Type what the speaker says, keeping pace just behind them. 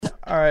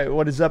All right,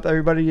 what is up,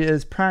 everybody? It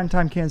is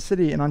Primetime Kansas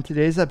City, and on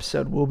today's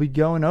episode, we'll be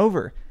going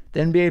over the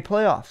NBA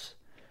playoffs.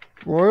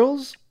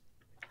 Royals,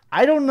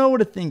 I don't know what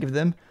to think of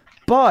them,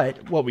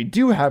 but what we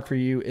do have for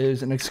you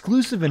is an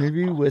exclusive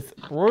interview with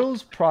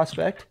Royals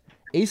prospect,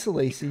 Asa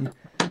Lacy.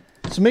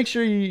 So make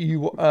sure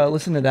you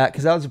listen to that,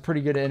 because that was a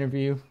pretty good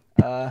interview.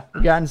 We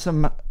got in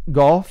some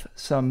golf,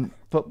 some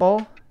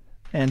football,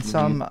 and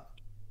some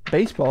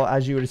baseball,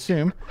 as you would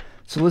assume.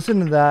 So listen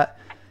to that.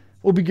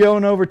 We'll be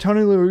going over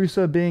Tony La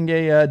Russa being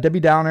a Debbie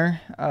Downer.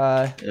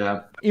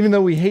 Even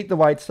though we hate the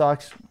White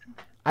Sox,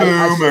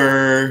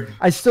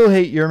 I still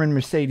hate Yerman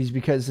Mercedes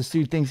because this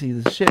dude thinks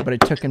he's a shit, but it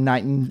took him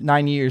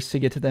nine years to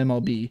get to the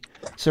MLB.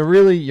 So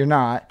really, you're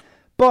not.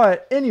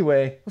 But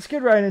anyway, let's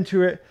get right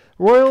into it.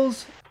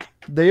 Royals,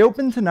 they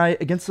open tonight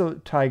against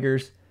the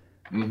Tigers.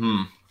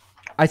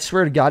 I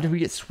swear to God, if we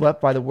get swept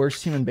by the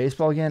worst team in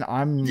baseball again,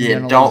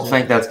 don't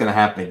think that's going to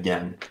happen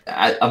again.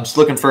 I'm just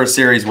looking for a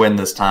series win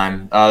this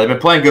time. They've been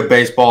playing good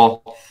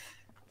baseball.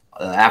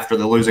 After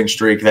the losing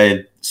streak,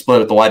 they split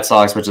with the White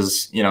Sox, which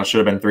is, should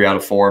have been 3 out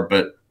of 4,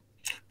 but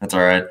that's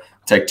all right.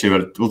 Take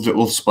 2.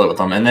 We'll split with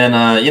them. And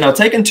then,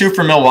 taking 2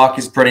 from Milwaukee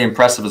is pretty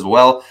impressive as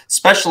well,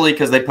 especially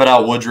because they put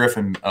out Woodruff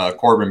and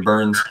Corbin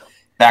Burns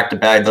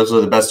back-to-back. Those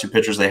are the best 2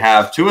 pitchers they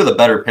have. 2 of the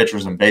better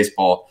pitchers in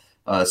baseball,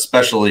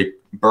 especially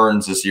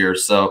Burns this year.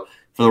 So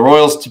for the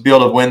Royals to be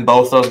able to win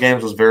both those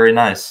games was very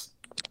nice.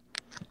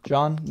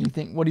 John,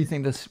 what do you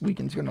think this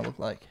weekend's going to look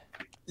like?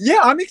 Yeah,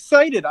 I'm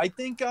excited. I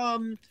think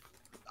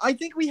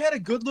we had a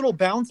good little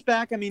bounce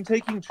back. I mean,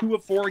 taking 2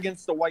 of 4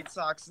 against the White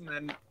Sox and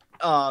then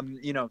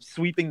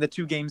sweeping the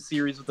 2-game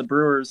series with the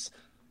Brewers.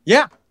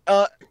 Yeah,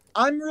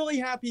 I'm really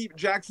happy.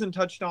 Jackson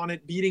touched on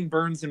it, beating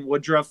Burns and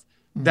Woodruff.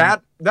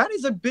 That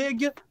is a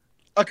big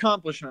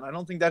accomplishment. I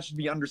don't think that should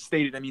be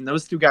understated. I mean,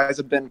 those 2 guys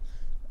have been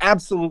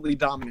absolutely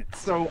dominant.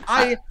 So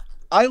I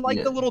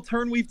like the little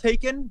turn we've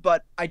taken,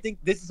 but I think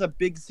this is a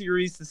big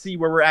series to see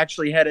where we're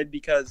actually headed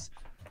because,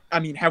 I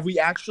mean, have we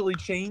actually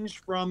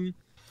changed from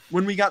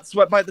when we got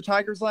swept by the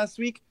Tigers last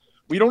week?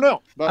 We don't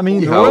know. But I mean,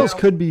 the Royals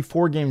could be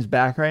 4 games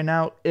back right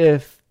now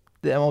if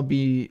the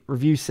MLB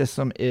review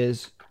system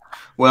is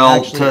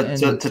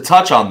to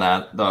touch on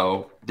that,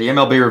 though, the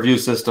MLB review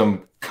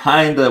system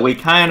we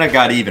kind of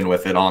got even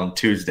with it on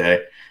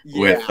Tuesday.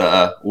 With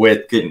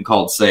getting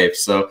called safe.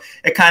 So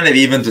it kind of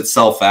evens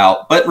itself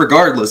out. But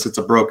regardless, it's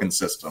a broken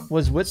system.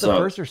 Was Witt the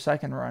first or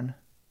second run?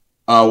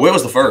 Witt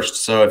was the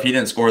first. So if he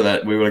didn't score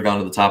that, we would have gone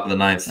to the top of the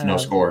 9th, no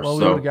score. Well,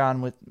 we would have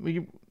gone with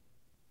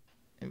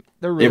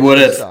they're really it would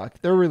have suck.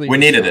 They're really we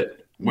needed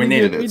it. We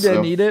needed it. We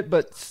did need it,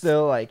 but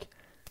still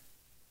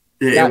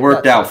it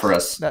worked out for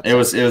us. It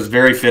was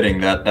very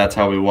fitting that's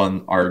how we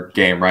won our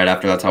game right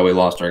after that's how we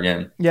lost our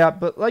game. Yeah,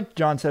 but like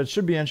John said, it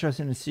should be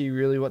interesting to see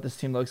really what this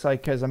team looks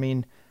like because I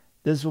mean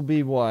this will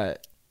be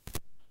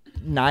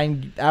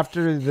 9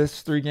 after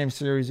this 3-game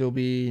series. It will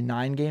be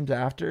 9 games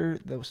after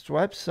those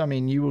sweeps. I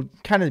mean, you will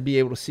kind of be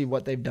able to see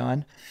what they've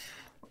done.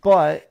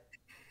 But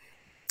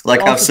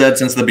like I've said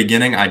since the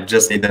beginning, I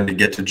just need them to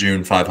get to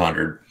June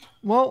 500.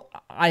 Well,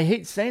 I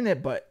hate saying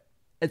it, but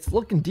it's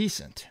looking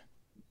decent.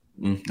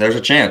 There's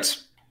a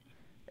chance.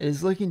 It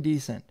is looking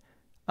decent.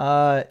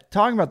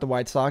 Talking about the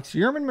White Sox,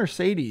 Yerman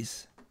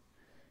Mercedes.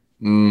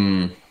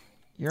 Yerman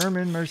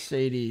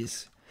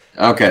Mercedes.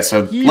 Okay,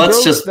 so he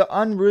let's broke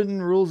the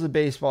unwritten rules of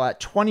baseball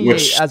at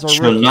 28 as a rookie. Which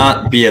should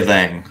not be a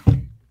thing.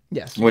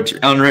 Yes. Which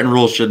unwritten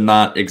rules should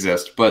not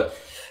exist. But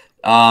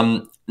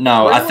no,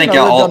 I think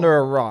I lived under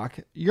a rock.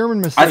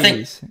 Yerman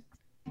Mercedes.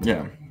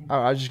 Yeah. Oh,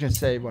 I was just gonna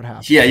say what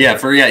happened. He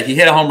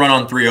hit a home run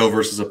on 3-0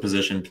 versus a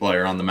position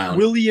player on the mound.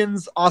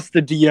 Williams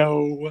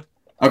Astudillo.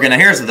 Okay, now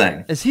here's the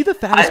thing. Is he the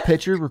fattest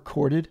pitcher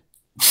recorded?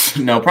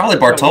 No, probably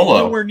Bartolo.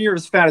 Nowhere near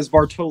as fat as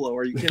Bartolo.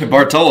 Are you kidding?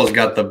 Bartolo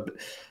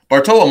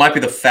might be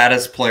the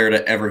fattest player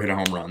to ever hit a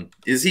home run.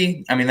 Is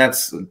he? I mean,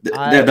 that's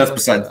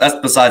besides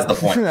the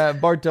point.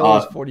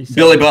 Bartolo's 47.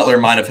 Billy Butler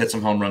might have hit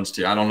some home runs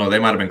too. I don't know. They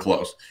might have been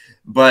close.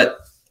 But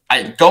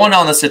going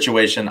on the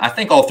situation, I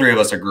think all 3 of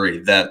us agree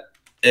that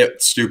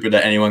it's stupid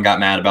that anyone got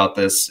mad about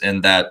this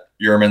and that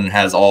Yerman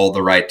has all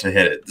the right to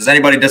hit it. Does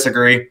anybody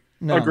disagree?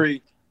 No.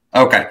 Agree.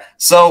 Okay.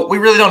 So we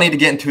really don't need to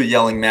get into a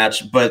yelling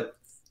match, but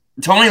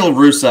Tony La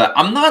Russa,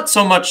 I'm not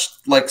so much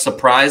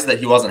surprised that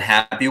he wasn't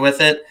happy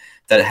with it.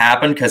 That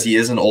happened because he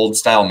is an old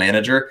style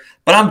manager,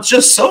 but I'm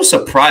just so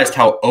surprised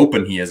how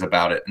open he is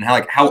about it and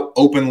how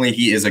openly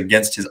he is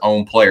against his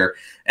own player.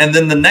 And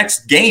then the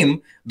next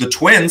game, the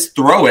Twins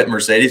throw at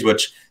Mercedes,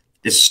 which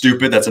is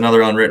stupid. That's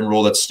another unwritten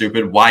rule. That's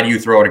stupid. Why do you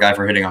throw at a guy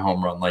for hitting a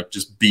home run?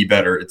 Just be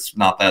better. It's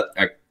not that.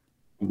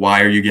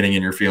 Why are you getting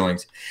in your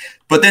feelings?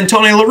 But then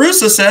Tony La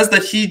Russa says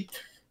that he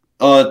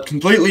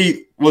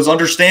completely was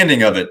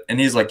understanding of it, and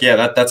he's like,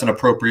 yeah, that's an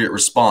appropriate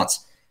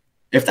response.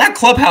 If that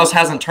clubhouse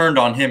hasn't turned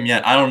on him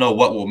yet, I don't know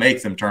what will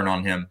make them turn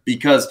on him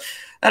because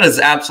that is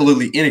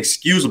absolutely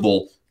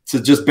inexcusable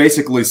to just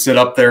basically sit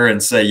up there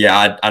and say,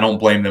 yeah, I don't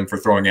blame them for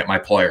throwing at my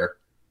player.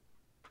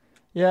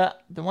 Yeah,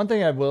 the one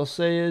thing I will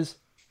say is,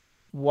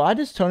 why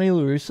does Tony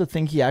La Russa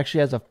think he actually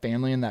has a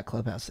family in that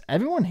clubhouse?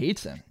 Everyone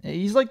hates him.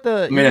 He's like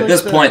the. I mean, at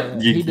this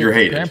point, you're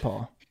hated.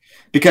 Grandpa.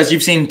 because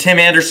you've seen Tim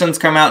Anderson's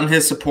come out in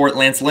his support,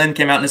 Lance Lynn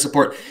came out in his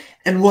support.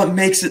 And what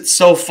makes it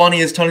so funny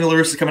is Tony La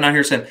Russa coming out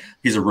here saying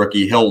he's a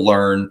rookie, he'll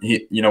learn.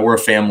 We're a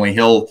family.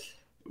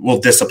 We'll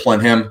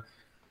discipline him.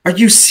 Are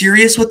you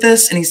serious with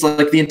this? And he's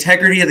like, the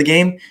integrity of the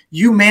game.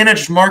 You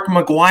managed Mark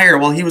McGwire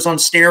while he was on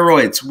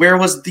steroids. Where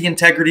was the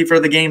integrity for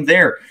the game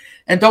there?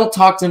 And don't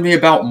talk to me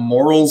about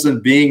morals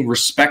and being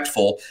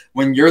respectful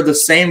when you're the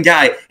same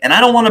guy. And I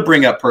don't want to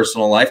bring up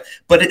personal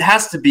life, but it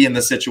has to be in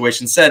the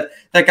situation said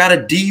that got a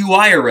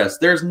DUI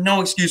arrest. There's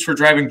no excuse for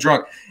driving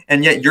drunk.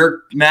 And yet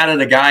you're mad at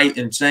a guy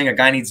and saying a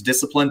guy needs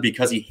discipline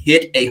because he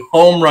hit a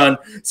home run,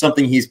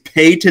 something he's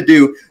paid to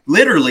do,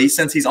 literally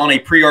since he's on a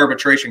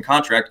pre-arbitration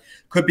contract,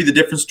 could be the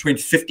difference between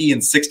 $50,000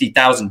 and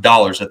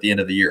 $60,000 at the end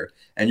of the year.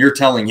 And you're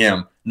telling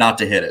him not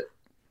to hit it.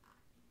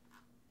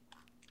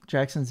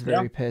 Jackson's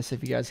very pissed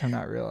if you guys have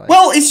not realized.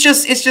 Well, it's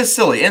just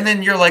silly. And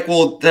then you're like,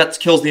 well, that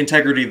kills the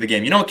integrity of the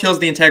game. You know what kills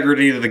the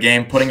integrity of the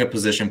game? Putting a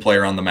position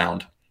player on the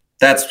mound.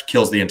 That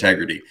kills the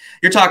integrity.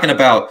 You're talking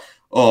about,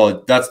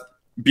 that's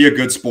be a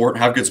good sport,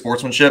 have good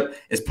sportsmanship.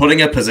 Is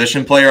putting a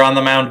position player on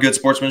the mound good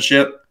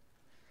sportsmanship?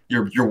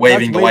 You're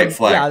waving the white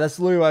flag. Yeah, that's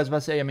literally what I was about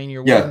to say. I mean,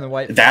 you're waving the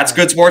white flag. That's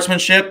good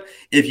sportsmanship.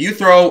 If you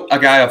throw a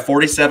guy a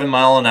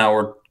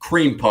 47-mile-an-hour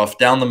cream puff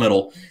down the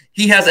middle,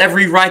 he has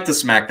every right to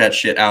smack that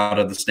shit out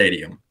of the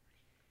stadium.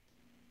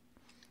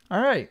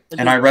 All right.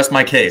 And I rest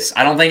my case.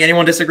 I don't think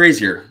anyone disagrees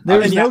here.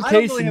 There's no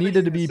case that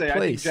needed to be placed. I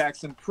think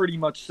Jackson pretty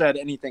much said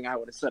anything I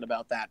would have said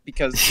about that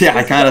because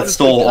I kind of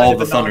stole all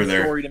the thunder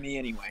there. Story to me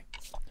anyway.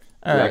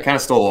 I kind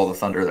of stole all the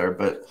thunder there,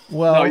 but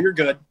no, you're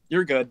good.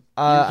 You're good.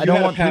 I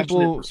don't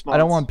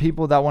want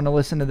people that want to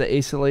listen to the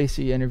Asa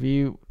Lacy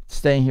interview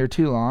staying here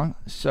too long.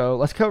 So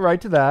let's cut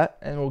right to that,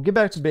 and we'll get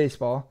back to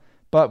baseball.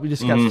 But we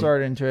just got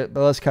started into it.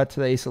 But let's cut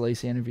to the Asa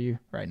Lacy interview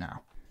right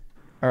now.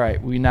 All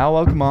right, we now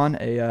welcome on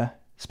a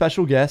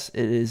special guest.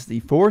 It is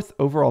the 4th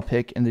overall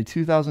pick in the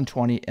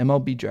 2020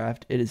 MLB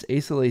draft. It is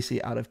Asa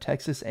Lacy out of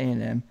Texas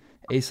A&M.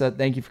 Asa,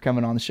 thank you for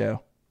coming on the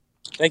show.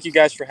 Thank you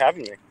guys for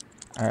having me.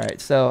 All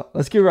right, so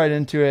let's get right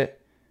into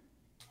it.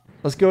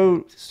 Let's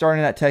go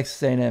starting at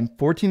Texas A&M,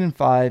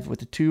 14-5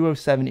 with a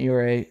 2.07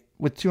 ERA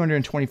with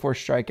 224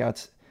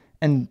 strikeouts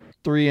and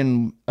 3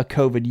 in a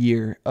COVID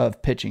year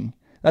of pitching.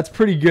 That's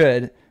pretty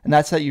good, and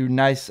that set you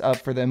nice up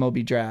for the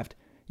MLB draft.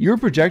 You were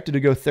projected to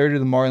go third to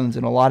the Marlins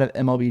in a lot of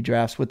MLB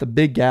drafts with a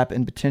big gap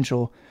in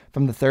potential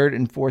from the 3rd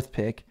and 4th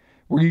pick.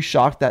 Were you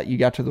shocked that you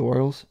got to the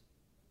Orioles?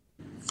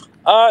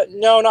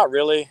 No, not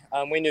really.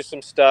 We knew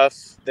some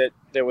stuff that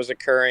was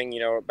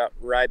occurring, about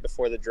right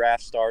before the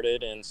draft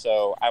started. And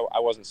so I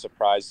wasn't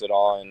surprised at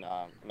all. And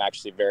I'm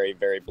actually very,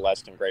 very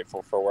blessed and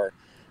grateful for where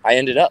I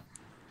ended up.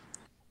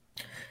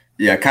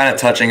 Yeah, kind of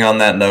touching on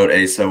that note,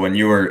 Asa, when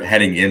you were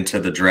heading into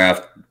the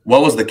draft,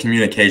 what was the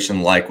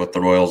communication like with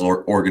the Royals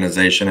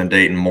organization and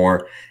Dayton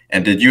Moore?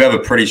 And did you have a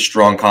pretty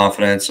strong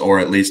confidence or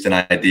at least an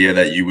idea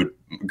that you would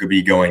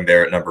be going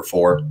there at number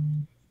 4?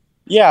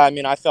 Yeah, I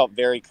mean, I felt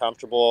very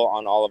comfortable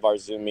on all of our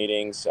Zoom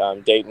meetings.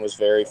 Dayton was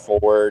very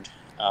forward,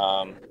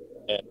 and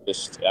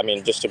just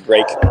a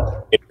great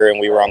communicator, and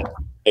we were on the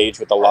page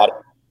with a lot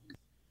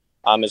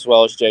of, as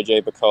well as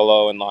JJ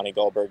Piccolo and Lonnie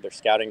Goldberg, their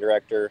scouting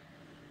director.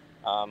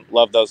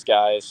 Love those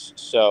guys.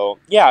 So,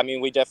 yeah, I mean,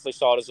 we definitely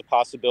saw it as a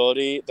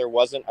possibility. There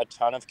wasn't a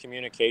ton of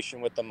communication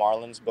with the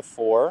Marlins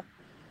before.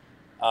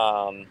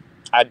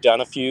 I'd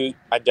done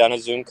a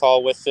Zoom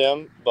call with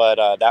them,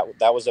 but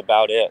that was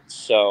about it.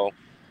 So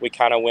we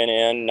kind of went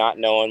in not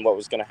knowing what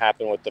was going to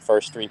happen with the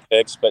first 3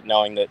 picks, but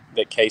knowing that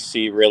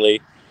KC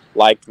really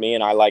liked me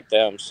and I liked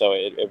them. So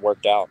it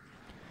worked out.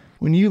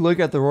 When you look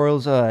at the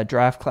Royals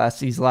draft class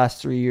these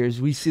last 3 years,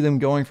 we see them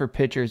going for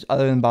pitchers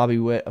other than Bobby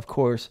Witt, of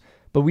course,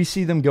 but we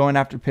see them going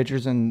after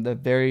pitchers in the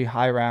very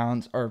high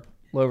rounds or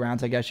low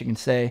rounds, I guess you can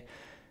say.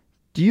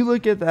 Do you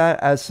look at that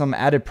as some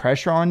added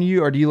pressure on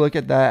you, or do you look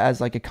at that as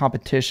like a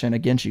competition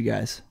against you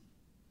guys?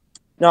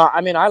 No,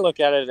 I mean, I look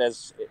at it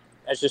as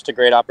just a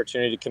great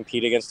opportunity to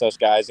compete against those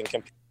guys and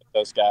compete with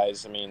those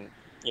guys. I mean,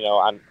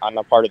 I'm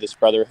a part of this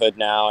brotherhood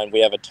now, and we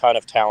have a ton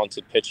of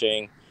talented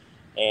pitching,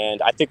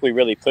 and I think we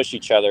really push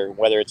each other,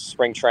 whether it's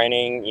spring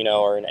training,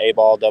 or an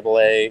A-ball,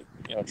 AA,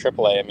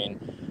 AAA. I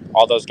mean,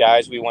 all those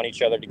guys, we want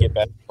each other to get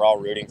better. We're all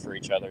rooting for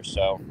each other,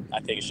 so I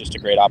think it's just a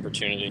great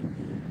opportunity.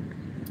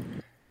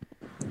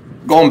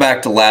 Going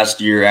back to last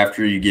year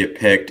after you get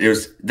picked, it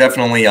was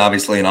definitely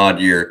obviously an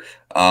odd year.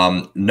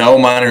 No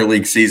minor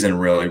league season,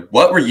 really.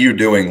 What were you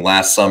doing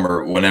last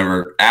summer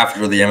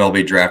after the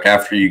MLB draft,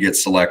 after you get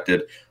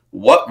selected?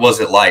 What was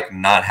it like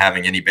not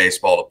having any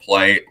baseball to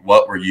play?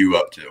 What were you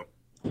up to?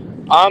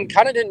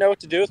 Kind of didn't know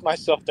what to do with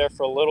myself there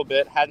for a little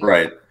bit. Hadn't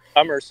right.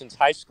 Summer since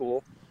high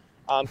school.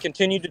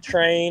 Continued to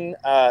train,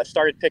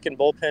 started picking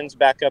bullpens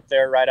back up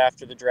there right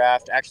after the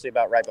draft, actually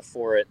about right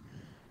before it.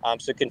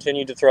 So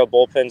continued to throw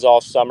bullpens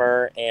all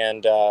summer,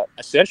 and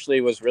essentially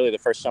it was really the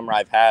first summer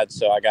I've had.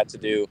 So I got to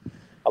do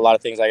a lot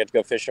of things. I got to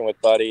go fishing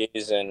with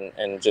buddies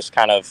and just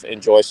kind of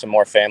enjoy some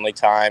more family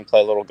time,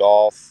 play a little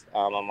golf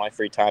on my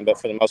free time. But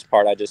for the most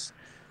part,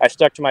 I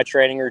stuck to my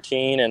training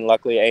routine, and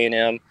luckily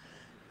A&M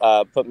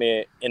put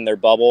me in their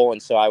bubble,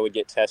 and so I would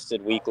get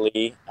tested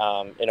weekly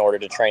in order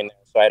to train there.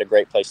 So I had a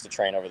great place to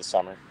train over the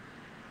summer.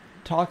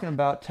 Talking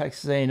about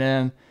Texas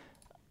A&M,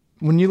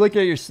 when you look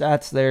at your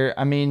stats there,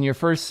 I mean, your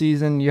first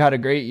season you had a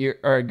great year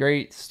or a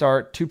great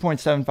start,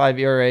 2.75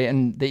 ERA,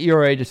 and the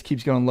ERA just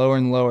keeps going lower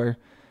and lower.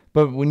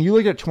 But when you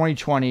look at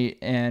 2020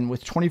 and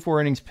with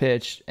 24 innings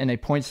pitched and a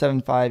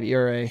 .75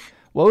 ERA,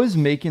 what was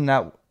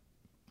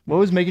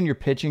making your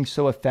pitching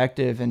so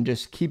effective and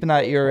just keeping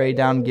that ERA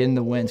down and getting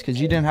the wins?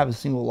 Because you didn't have a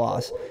single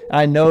loss. And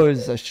I know it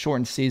was a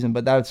shortened season,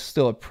 but that was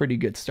still a pretty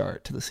good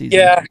start to the season.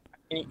 Yeah,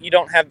 you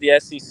don't have the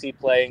SEC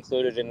play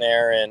included in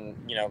there, and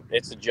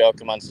it's a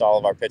joke amongst all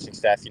of our pitching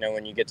staff.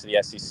 When you get to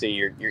the SEC,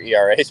 your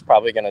ERA is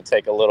probably going to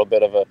take a little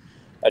bit of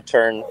a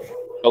turn,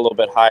 a little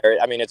bit higher.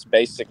 I mean, it's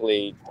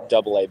basically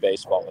AA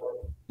baseball.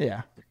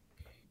 Yeah.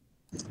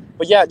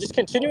 But yeah, just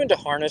continuing to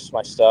harness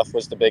my stuff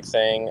was the big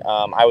thing.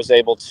 I was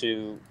able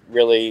to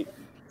really,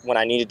 when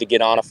I needed to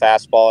get on a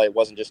fastball, it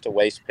wasn't just a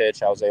waste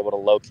pitch. I was able to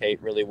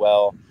locate really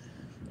well.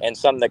 And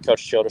something that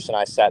Coach Childress and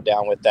I sat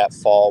down with that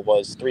fall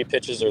was 3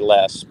 pitches or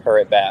less per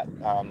at bat.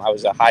 I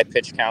was a high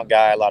pitch count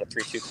guy, a lot of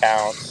 3-2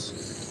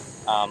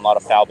 counts, a lot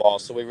of foul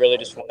balls. So we really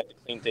just wanted to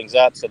clean things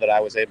up so that I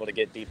was able to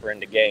get deeper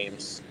into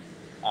games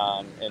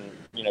and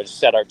just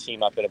set our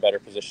team up in a better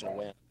position to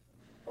win.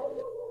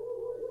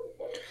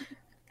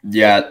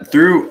 Yeah,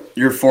 through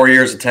your 4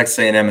 years at Texas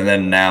A&M and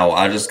then now,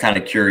 I'm just kind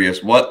of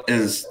curious, what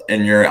is,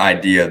 in your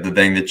idea, the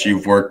thing that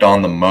you've worked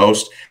on the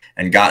most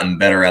and gotten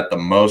better at the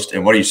most,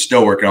 and what are you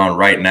still working on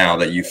right now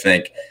that you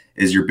think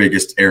is your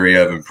biggest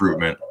area of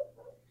improvement?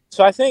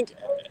 So I think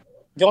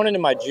going into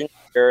my junior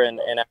year and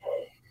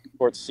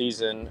sports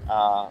season,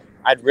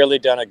 I'd really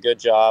done a good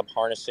job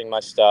harnessing my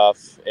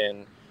stuff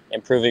and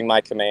improving my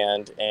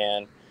command,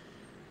 and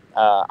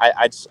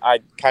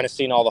I'd kind of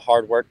seen all the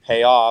hard work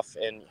pay off,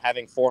 and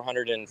having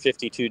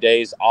 452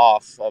 days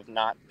off of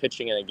not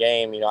pitching in a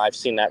game, I've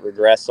seen that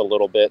regress a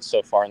little bit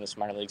so far in this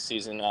minor league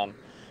season.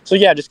 So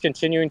yeah, just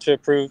continuing to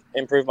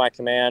improve my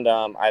command.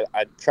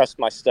 I trust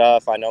my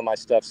stuff. I know my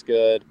stuff's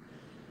good.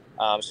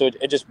 So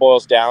it just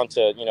boils down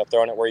to,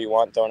 throwing it where you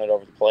want, throwing it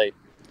over the plate.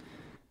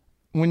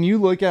 When you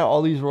look at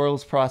all these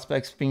Royals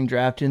prospects being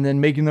drafted and then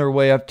making their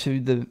way up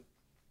to the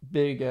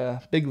big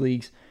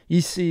leagues,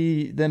 you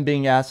see them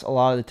being asked a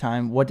lot of the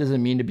time, what does it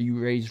mean to be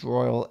raised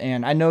Royal?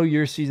 And I know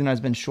your season has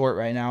been short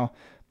right now,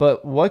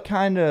 but what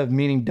kind of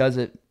meaning does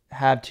it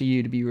have to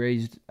you to be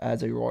raised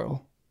as a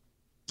Royal?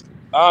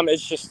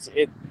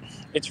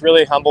 It's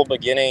really humble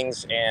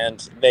beginnings,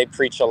 and they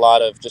preach a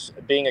lot of just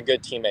being a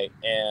good teammate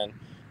and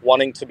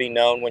wanting to be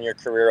known when your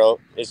career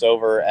is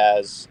over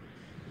as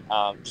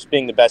just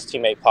being the best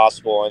teammate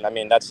possible. And I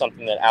mean, that's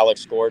something that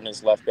Alex Gordon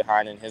has left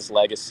behind in his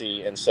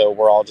legacy. And so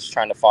we're all just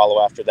trying to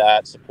follow after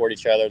that, support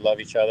each other, love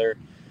each other,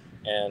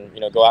 and,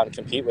 go out and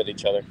compete with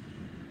each other.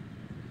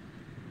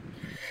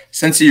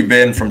 Since you've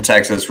been from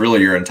Texas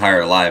really your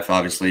entire life,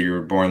 obviously you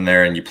were born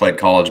there and you played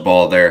college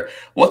ball there.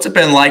 What's it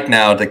been like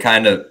now to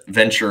kind of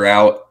venture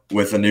out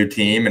with a new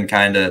team and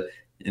kind of,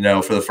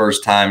 for the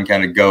first time,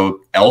 kind of go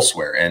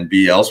elsewhere and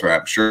be elsewhere?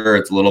 I'm sure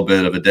it's a little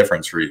bit of a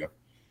difference for you.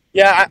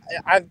 Yeah,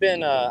 I've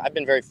been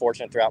very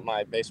fortunate throughout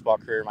my baseball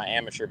career, my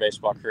amateur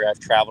baseball career. I've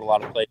traveled a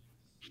lot of places,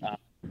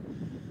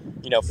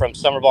 from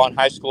summer ball in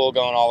high school,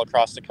 going all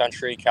across the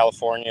country,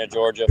 California,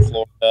 Georgia,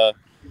 Florida,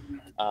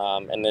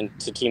 and then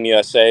to Team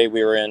USA.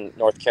 We were in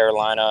North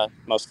Carolina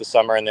most of the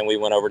summer, and then we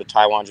went over to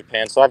Taiwan,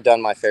 Japan. So I've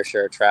done my fair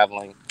share of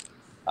traveling,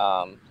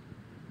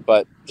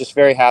 but just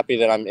very happy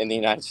that I'm in the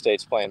United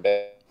States playing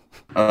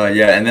baseball.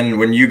 Yeah, and then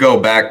when you go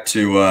back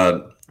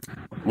to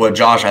what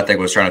Josh, I think,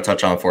 was trying to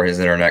touch on before his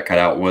internet cut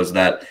out, was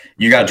that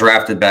you got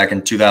drafted back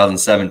in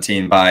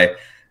 2017 by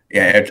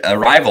a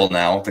rival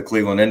now, the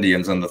Cleveland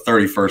Indians, in the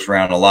 31st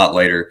round, a lot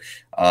later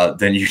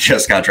than you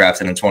just got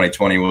drafted in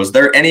 2020. Was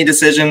there any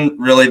decision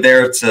really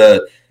there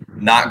to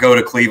not go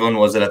to Cleveland?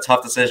 Was it a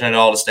tough decision at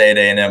all to stay at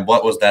A&M?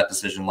 What was that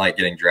decision like,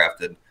 getting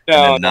drafted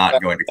and then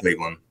not going to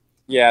Cleveland?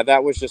 Yeah,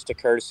 that was just a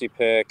courtesy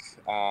pick.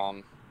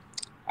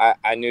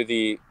 I knew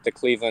the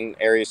Cleveland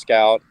area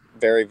scout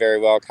very, very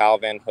well, Kyle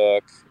Van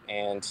Hook,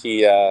 and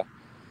he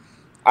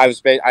I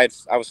was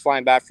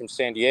flying back from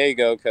San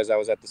Diego because I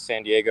was at the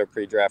San Diego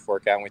pre-draft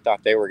workout, and we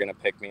thought they were going to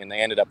pick me, and they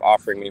ended up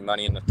offering me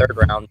money in the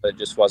 3rd round, but it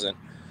just wasn't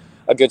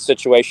a good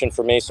situation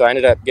for me. So I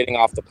ended up getting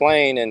off the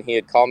plane, and he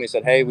had called me and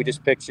said, "Hey, we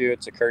just picked you.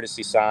 It's a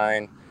courtesy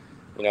sign,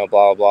 blah,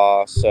 blah,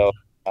 blah." So,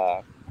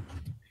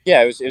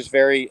 yeah, it was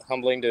very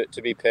humbling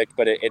to be picked,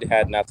 but it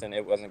had nothing.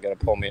 It wasn't going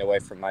to pull me away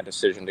from my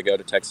decision to go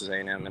to Texas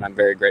A&M, and I'm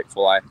very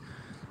grateful I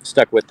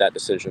stuck with that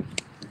decision.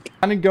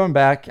 Kind of going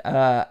back,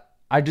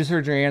 I just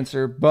heard your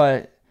answer,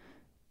 but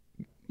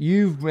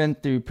you've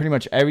went through pretty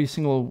much every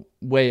single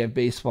way of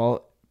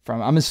baseball,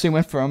 I'm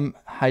assuming from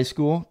high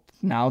school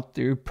now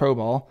through pro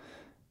ball.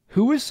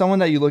 Who is someone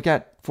that you look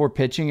at for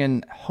pitching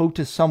and hope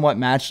to somewhat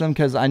match them?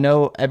 Because I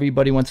know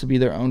everybody wants to be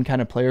their own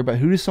kind of player, but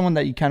who is someone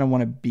that you kind of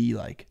want to be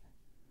like?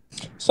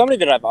 Somebody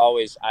that I've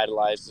always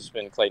idolized has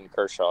been Clayton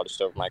Kershaw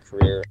just over my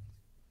career.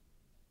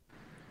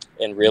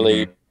 And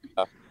really,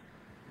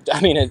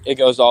 I mean, it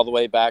goes all the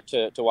way back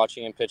to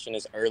watching him pitch in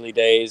his early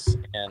days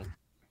and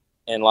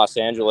in Los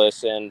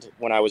Angeles. And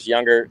when I was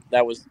younger,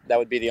 that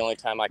would be the only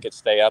time I could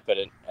stay up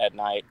at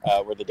night,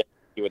 where the day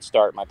he would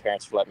start. My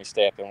parents would let me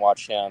stay up and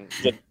watch him.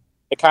 Just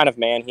the kind of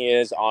man he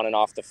is on and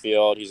off the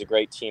field. He's a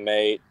great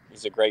teammate.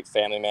 He's a great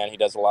family man. He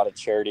does a lot of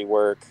charity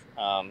work.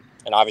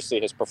 And obviously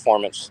his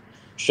performance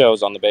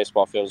shows on the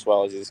baseball field as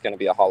well, as he's going to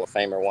be a Hall of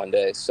Famer one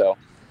day. So,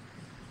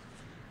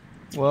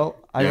 well,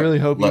 I really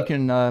hope you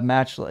can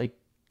match like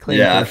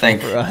Clayton I Kershaw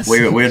think for us.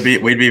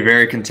 we'd be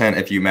very content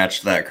if you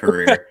matched that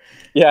career.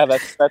 Yeah,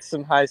 that's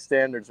some high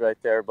standards right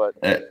there. But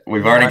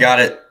we've already got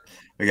it.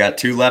 We got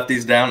 2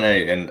 lefties down,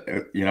 and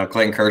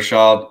Clayton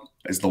Kershaw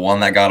is the one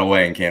that got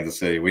away in Kansas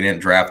City. We didn't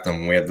draft him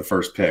when we had the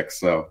first pick,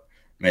 so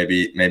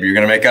maybe you're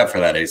gonna make up for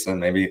that, Asa.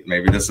 Maybe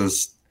this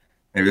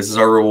is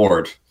our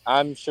reward.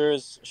 I'm sure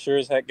as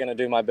heck gonna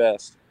do my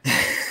best.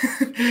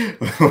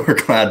 We're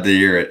glad to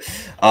hear it.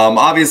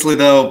 Obviously,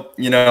 though,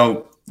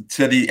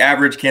 to the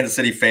average Kansas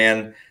City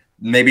fan,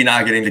 maybe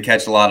not getting to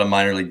catch a lot of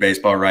minor league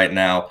baseball right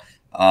now,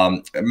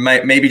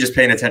 maybe just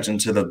paying attention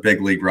to the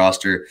big league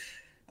roster.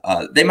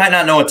 They might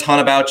not know a ton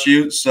about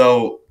you.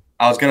 So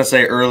I was going to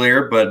say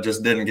earlier, but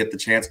just didn't get the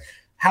chance.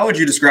 How would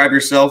you describe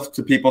yourself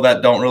to people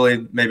that don't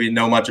really maybe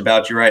know much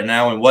about you right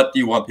now? And what do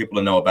you want people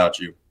to know about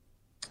you?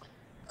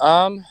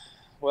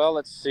 Well,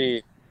 let's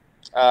see.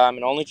 I'm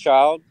an only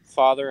child,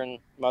 father and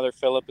mother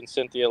Philip and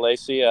Cynthia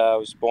Lacey. I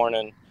was born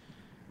in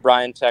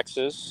Bryan,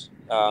 Texas.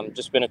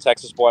 Just been a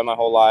Texas boy my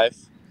whole life.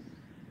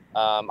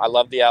 I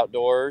love the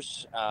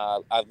outdoors.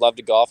 I've loved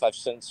to golf. I've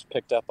since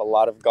picked up a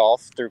lot of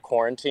golf through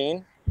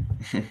quarantine.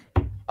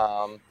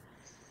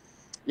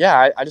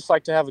 I just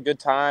like to have a good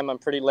time. I'm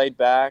pretty laid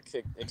back,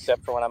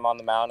 except for when I'm on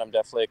the mound. I'm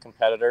definitely a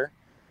competitor.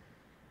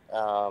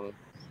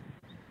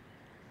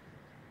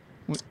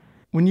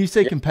 When you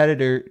say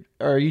competitor,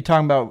 are you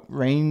talking about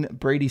rain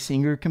Brady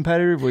Singer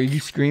competitor, where you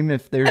scream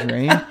if there's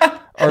rain?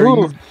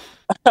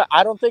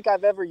 I don't think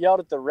I've ever yelled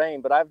at the rain,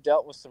 but I've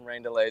dealt with some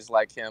rain delays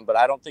like him. But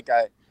I don't think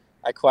I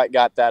quite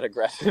got that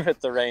aggressive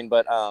at the rain.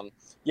 But I'm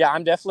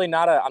definitely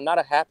not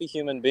a happy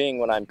human being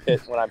when I'm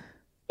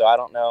so I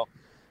don't know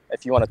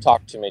if you want to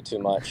talk to me too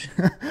much.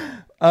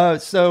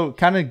 So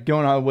kind of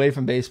going away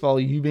from baseball,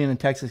 you being a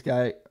Texas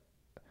guy,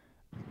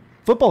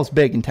 football's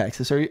big in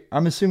Texas.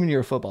 I'm assuming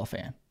you're a football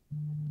fan.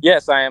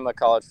 Yes, I am a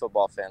college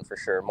football fan for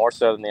sure, more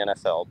so than the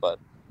NFL. But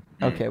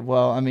okay,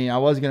 well, I mean, I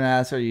was going to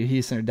ask, are you a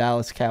Houston or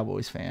Dallas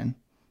Cowboys fan?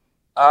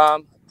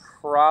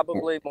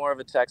 Probably more of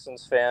a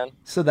Texans fan.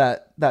 So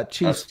that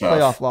Chiefs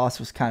playoff loss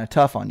was kind of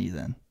tough on you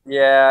then.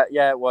 Yeah,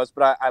 it was.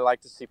 But I like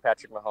to see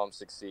Patrick Mahomes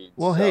succeed.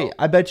 Well, hey,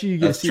 I bet you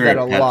get to see that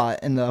a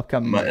lot in the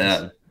upcoming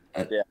years.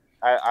 Yeah,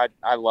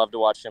 I love to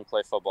watch him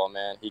play football,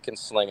 man. He can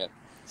sling it.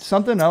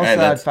 Something else that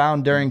I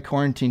found during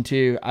quarantine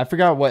too, I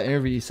forgot what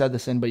interview you said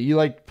this in, but you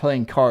like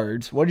playing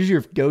cards. What is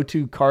your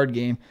go-to card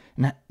game?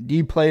 And do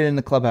you play it in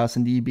the clubhouse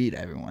and do you beat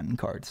everyone in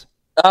cards?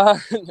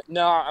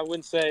 No, I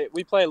wouldn't say.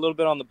 We play a little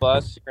bit on the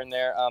bus here and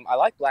there. I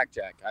like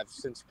blackjack. I've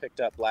since picked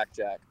up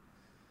blackjack.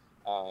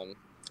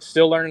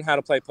 Still learning how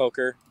to play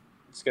poker.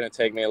 It's going to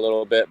take me a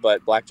little bit,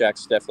 but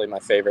blackjack's definitely my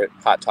favorite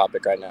hot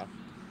topic right now.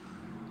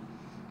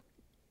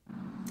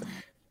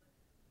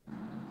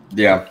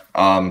 Yeah.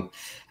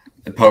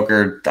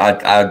 Poker,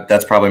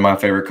 that's probably my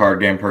favorite card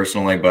game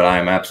personally, but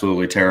I'm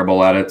absolutely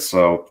terrible at it,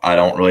 so I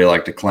don't really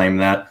like to claim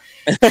that.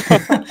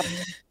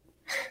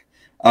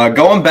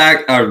 Going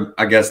back,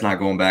 I guess not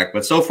going back,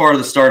 but so far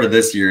the start of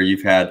this year,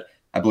 you've had,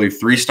 I believe,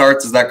 3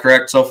 starts. Is that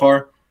correct so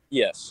far?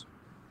 Yes.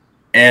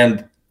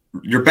 And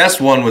your best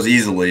one was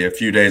easily a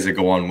few days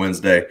ago on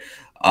Wednesday.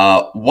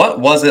 What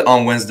was it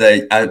on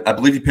Wednesday? I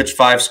believe you pitched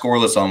 5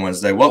 scoreless on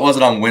Wednesday. What was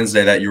it on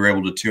Wednesday that you were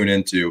able to tune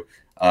into?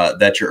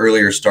 That your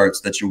earlier starts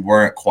that you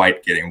weren't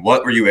quite getting?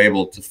 What were you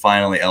able to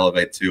finally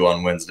elevate to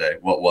on Wednesday?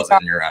 What was it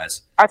in your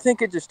eyes? I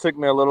think it just took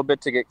me a little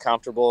bit to get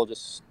comfortable,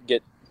 just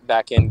get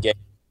back in game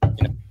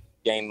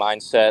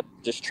mindset,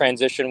 just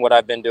transition what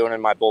I've been doing in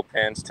my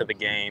bullpens to the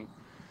game.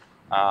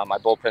 My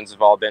bullpens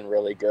have all been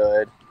really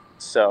good.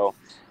 So,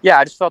 yeah,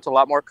 I just felt a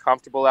lot more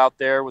comfortable out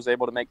there, was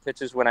able to make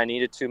pitches when I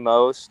needed to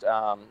most,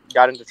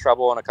 got into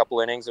trouble in a couple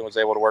innings and was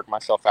able to work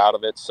myself out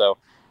of it. So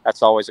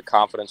that's always a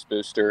confidence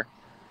booster.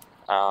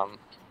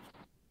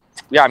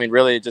 I mean,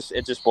 really, it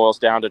just boils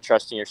down to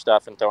trusting your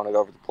stuff and throwing it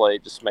over the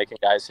plate, just making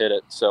guys hit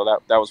it. So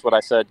that was what I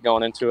said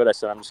going into it. I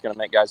said, I'm just going to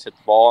make guys hit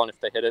the ball, and if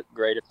they hit it,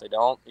 great. If they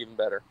don't, even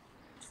better.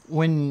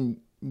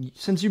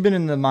 Since you've been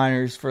in the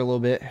minors for a little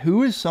bit,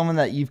 who is someone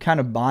that you've kind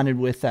of bonded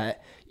with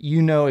that,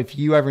 if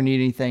you ever need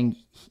anything,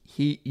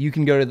 you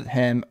can go to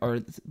him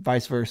or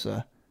vice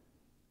versa?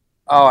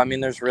 Oh, I mean,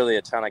 there's really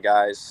a ton of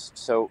guys.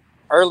 So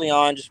early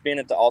on, just being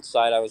at the alt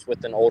side, I was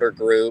with an older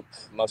group,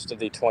 most of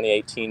the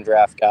 2018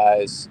 draft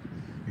guys.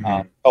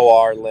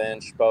 OR,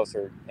 Lynch, both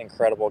are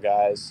incredible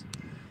guys.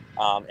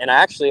 And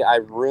I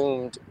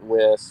roomed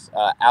with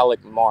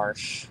Alec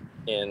Marsh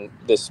in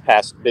this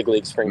past big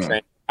league spring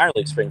training, minor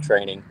league spring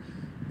training.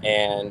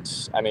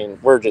 And I mean,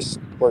 we're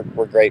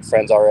great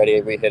friends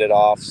already. We hit it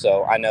off.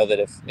 So I know that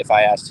if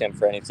I asked him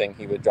for anything,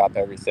 he would drop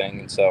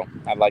everything. And so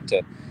I'd like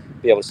to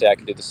be able to say I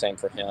could do the same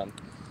for him.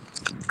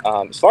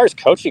 As far as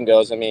coaching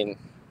goes, I mean,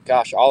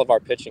 gosh, all of our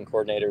pitching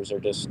coordinators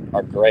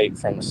are great,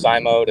 from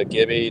Simo to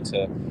Gibby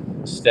to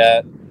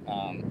Stet.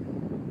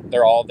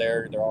 They're all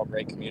there. They're all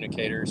great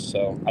communicators.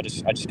 So I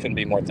just couldn't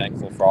be more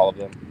thankful for all of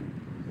them.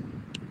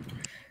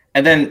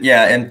 And then,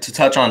 yeah, and to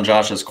touch on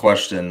Josh's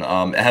question,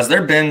 has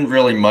there been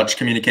really much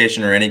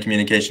communication or any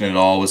communication at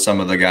all with some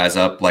of the guys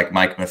up, like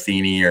Mike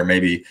Matheny or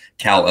maybe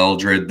Cal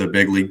Eldred, the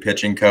big league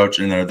pitching coach?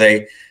 And are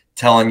they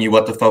telling you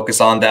what to focus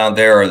on down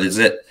there, or is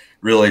it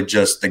really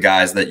just the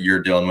guys that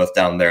you're dealing with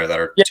down there that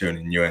are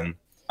tuning you in?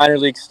 Minor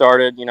league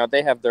started,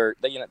 they have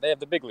they have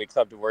the big league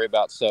club to worry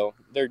about, so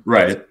they're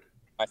right.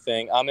 My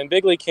thing. In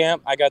big league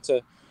camp, I got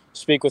to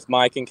speak with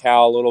Mike and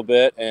Cal a little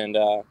bit, and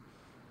I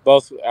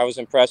was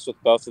impressed with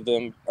both of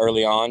them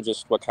early on,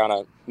 just what kind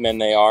of men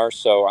they are.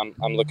 So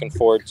I'm looking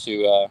forward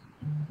to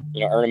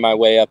earning my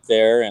way up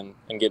there and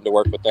getting to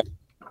work with them.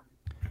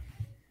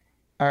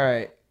 All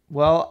right.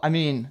 Well, I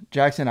mean,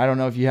 Jackson, I don't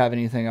know if you have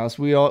anything else.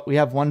 We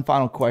have one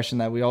final question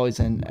that we always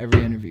end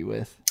every interview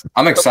with.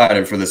 I'm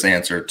excited for this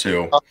answer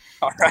too.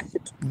 All right.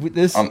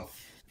 This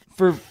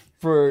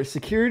for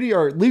security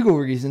or legal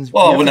reasons.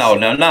 Well, no,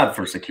 not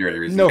for security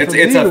reasons. No, it's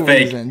legal a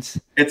fake. Reasons,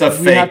 it's a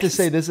fake. We have to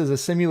say this is a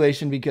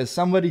simulation because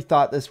somebody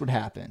thought this would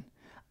happen.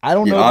 I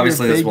don't know.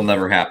 Obviously, this will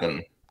never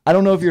happen. I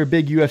don't know if you're a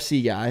big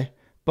UFC guy,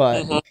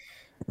 but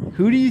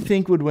who do you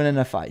think would win in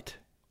a fight?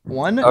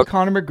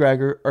 Conor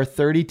McGregor or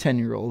 30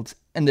 10-year-olds,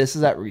 and this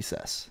is at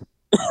recess.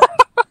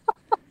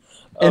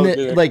 And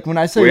when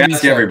I say we recess,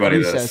 ask everybody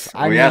recess, this.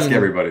 I we mean, ask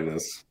everybody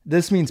this.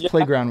 This means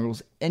playground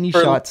rules. Any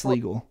shots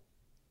legal.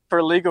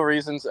 For legal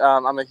reasons,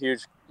 I'm a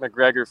huge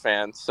McGregor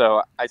fan,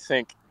 so I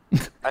think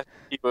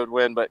he would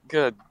win. But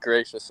good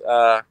gracious,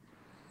 that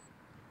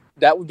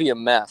would be a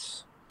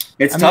mess.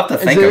 It's tough to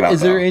think about.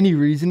 Is there any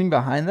reasoning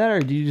behind that, or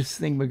do you just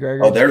think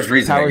McGregor? Oh, there's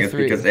reasoning. It's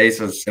because Ace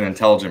is an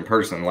intelligent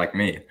person like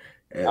me.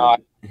 I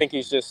think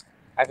he's just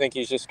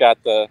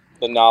got the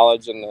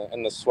knowledge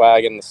and the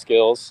swag and the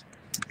skills.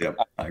 Yep,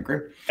 I agree.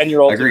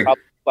 10-year-olds would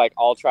probably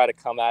all try to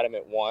come at him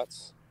at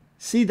once.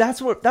 See,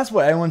 that's what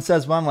everyone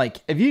says. But I'm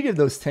like, if you give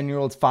those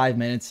 10-year-olds 5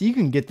 minutes, you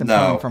can get them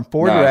coming from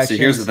four directions. See,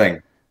 here's the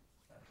thing.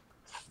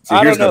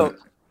 I don't know.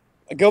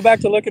 Go back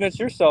to looking at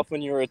yourself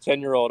when you were a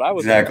 10-year-old. I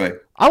was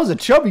a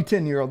chubby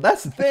 10-year-old.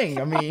 That's the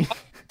thing. I mean,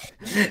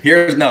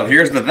 here's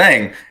the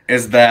thing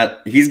is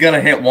that he's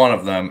gonna hit one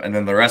of them, and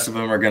then the rest of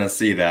them are gonna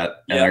see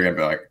that, and they're gonna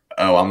be like,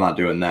 "Oh, I'm not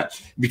doing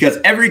that." Because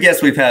every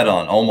guest we've had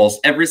on, almost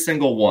every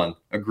single one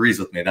agrees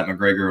with me that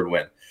McGregor would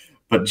win.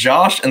 But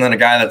Josh, and then a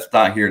guy that's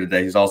not here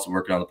today, he's also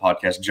working on the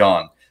podcast,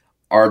 John,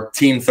 are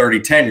team 30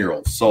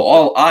 10-year-olds. So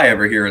all I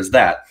ever hear is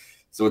that.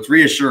 So it's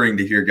reassuring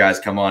to hear guys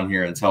come on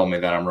here and tell me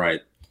that I'm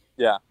right.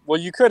 Yeah. Well,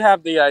 you could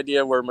have the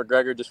idea where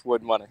McGregor just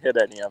wouldn't want to hit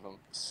any of them.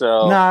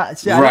 So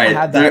see, I right, don't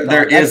have that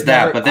there is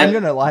that. But then, I'm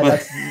gonna lie,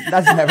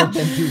 that's never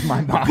been through my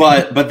mind.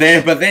 But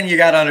then you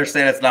got to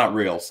understand it's not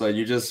real. So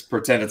you just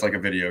pretend it's like a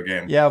video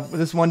game. Yeah,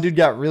 this one dude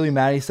got really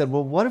mad. He said,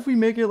 "Well, what if we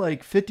make it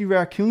like 50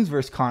 raccoons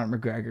versus Conor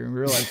McGregor?" And we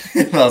were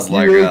like, "I was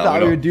like, really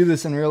thought we would do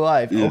this in real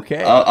life." Yeah.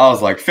 Okay. I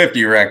was like,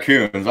 50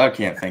 raccoons. I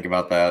can't think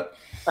about that.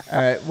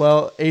 All right.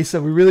 Well,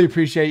 Asa, we really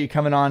appreciate you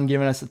coming on and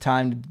giving us the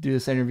time to do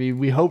this interview.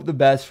 We hope the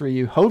best for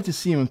you. Hope to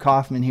see you in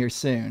Kaufman here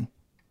soon.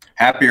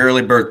 Happy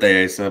early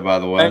birthday, Asa, by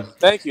the way.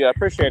 Thank you. I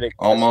appreciate it.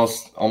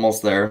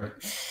 Almost there.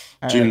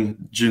 All June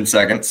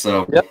 2nd,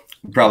 so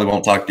we probably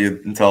won't talk to you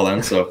until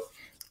then. So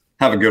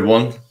have a good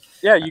one.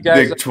 Yeah, you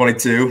guys. Big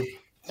 22.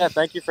 Yeah,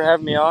 thank you for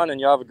having me on, and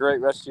y'all have a great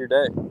rest of your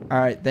day. All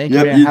right. Thank you,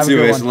 man. You have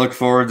too, Asa. Look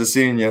forward to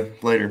seeing you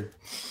later.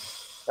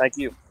 Thank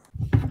you.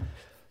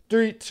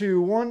 3,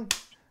 2, 1.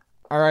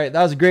 All right,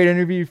 that was a great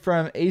interview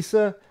from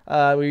Asa.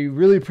 We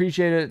really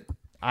appreciate it.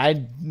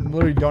 I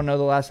literally don't know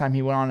the last time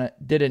he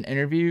did an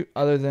interview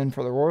other than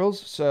for the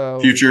Royals. So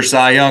future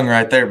Cy Young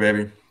right there,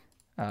 baby.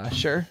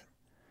 Sure.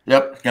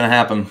 Yep, gonna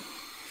happen.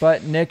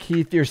 But Nick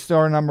Heath, you're still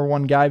our number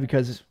one guy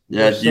because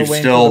you're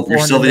still the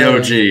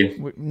OG.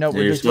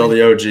 You're still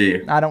the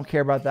OG. I don't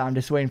care about that. I'm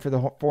just waiting for the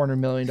 $400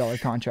 million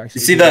contract. You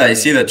see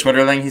the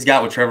Twitter thing he's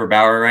got with Trevor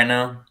Bauer right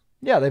now?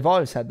 Yeah, they've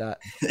always had that.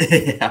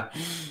 Yeah.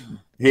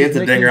 He hits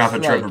a dinger off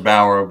of Trevor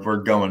Bauer. We're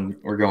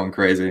going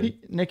crazy.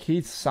 Nick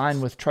Heath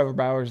signed with Trevor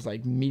Bauer's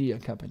media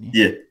company.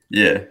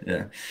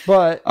 Yeah.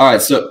 But all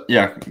right, so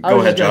go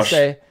ahead, Josh.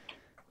 Say,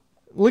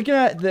 looking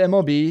at the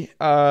MLB,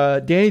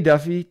 Danny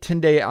Duffy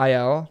 10-day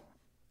IL,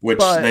 which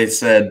they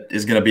said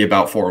is going to be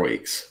about 4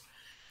 weeks.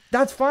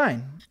 That's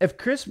fine. If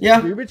Chris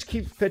Rubich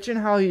keeps pitching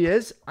how he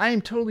is, I am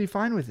totally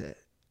fine with it.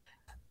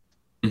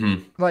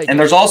 Mm-hmm.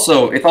 And it's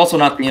also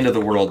not the end of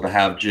the world to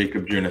have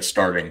Jacob Junis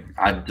starting.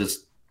 I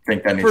just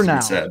think that needs to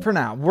be said. For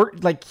now,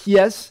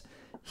 yes,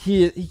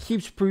 he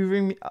keeps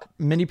proving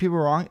many people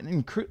wrong,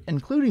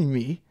 including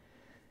me.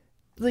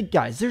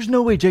 Guys, there's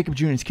no way Jacob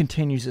Junis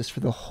continues this for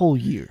the whole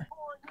year.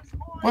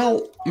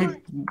 Well, I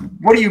mean,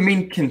 what do you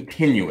mean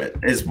continue it?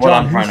 Is what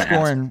I'm trying to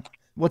ask.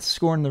 What's the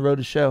score in the road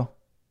to show?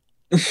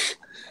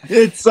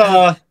 It's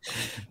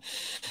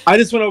I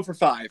just went 0 for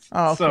 5.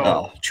 Oh, okay. So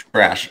Oh,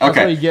 trash. That's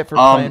Okay. what you get for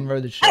playing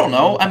Road to I Show. don't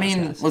know. I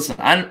mean, listen,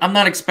 I'm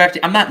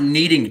not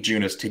needing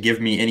Junis to give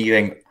me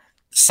anything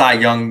Cy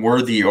Young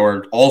worthy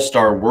or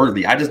All-Star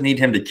worthy. I just need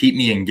him to keep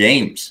me in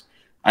games.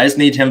 I just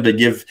need him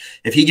to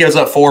if he gives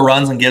up 4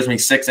 runs and gives me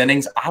 6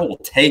 innings, I will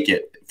take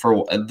it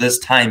for this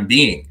time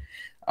being.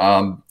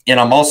 And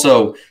I'm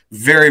also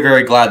very,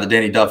 very glad that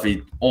Danny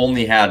Duffy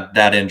only had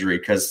that injury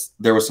because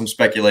there was some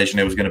speculation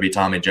it was going to be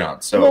Tommy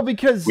John. So well,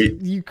 because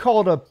you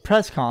called a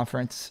press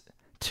conference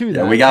to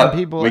that. we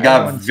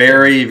got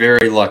very,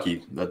 very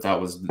lucky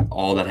that was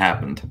all that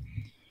happened.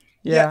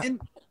 Yeah. And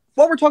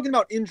while we're talking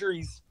about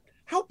injuries,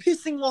 how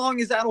pissing long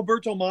is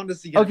Adalberto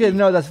Mondesi? Okay,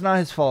 no, that's not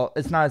his fault.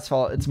 It's not his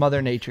fault. It's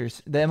Mother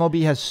Nature's. The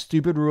MLB has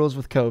stupid rules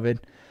with COVID.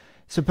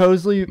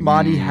 Supposedly,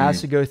 Monty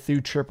has to go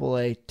through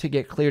AAA to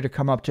get clear to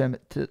come up to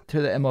the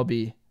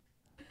MLB.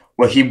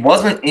 Well, he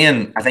wasn't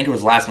in. I think it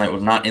was last night.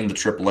 Was not in the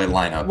AAA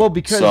lineup. Well,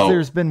 because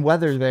there's been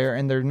weather there,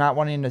 and they're not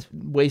wanting to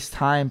waste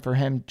time for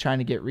him trying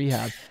to get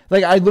rehab.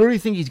 Like, I literally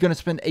think he's going to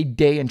spend a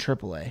day in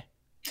AAA.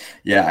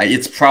 Yeah,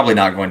 it's probably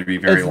not going to be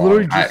very long. It's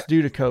literally just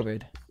due to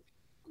COVID.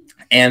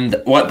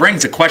 And what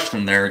brings the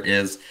question there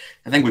is,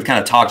 I think we've kind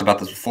of talked about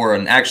this before,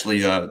 and actually,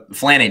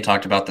 Flanny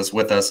talked about this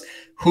with us.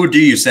 Who do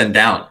you send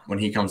down when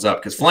he comes up?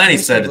 Because Flanny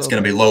said it's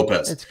going to be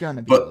Lopez. It's going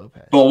to be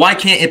Lopez. But why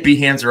can't it be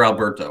Hanser or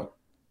Alberto?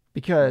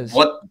 Because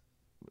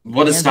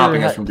what is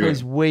stopping us from doing?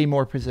 Plays way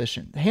more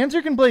position.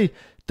 Hanser can play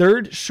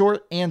third,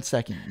 short, and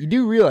second. You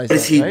do realize but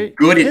that, is he right?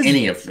 good at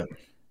any of them?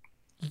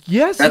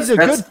 Yes, he's a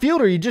good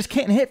fielder. He just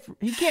can't hit.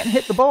 He can't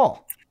hit the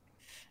ball.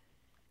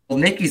 Well,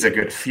 Nicky's a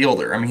good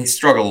fielder. I mean, he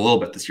struggled a little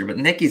bit this year, but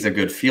Nicky's a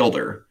good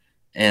fielder,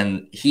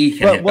 and he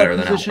can hit better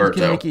than Alberto. What position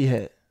can Nicky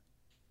hit?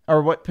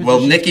 Or what position? Well,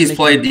 Nicky's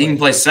played. He can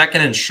play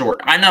second and short.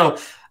 I know.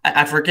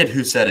 I forget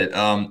who said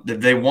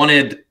it. They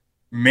wanted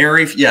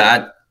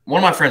Merrifield.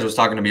 One of my friends was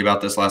talking to me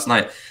about this last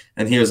night,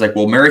 and he was like,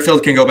 "Well,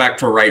 Merrifield can go back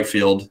to right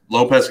field.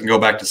 Lopez can go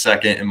back to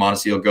second, and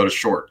Mondesi will go to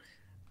short."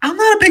 I'm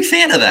not a big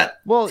fan of that.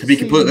 Well, to be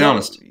completely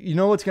honest, you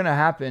know what's going to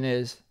happen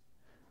is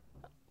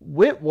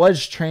Witt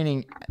was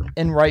training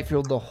in right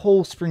field the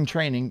whole spring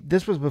training.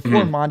 This was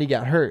before Monty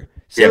got hurt.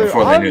 So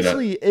before there they knew that.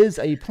 obviously is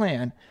a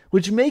plan,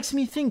 which makes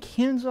me think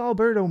Hanser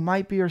Alberto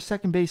might be our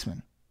second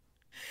baseman.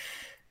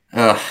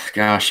 Oh,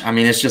 gosh. I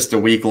mean, it's just a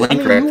weak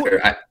link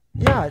there.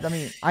 Yeah, I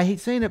mean, I hate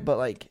saying it, but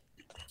like...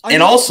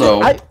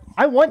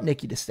 I want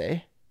Nicky to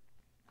stay.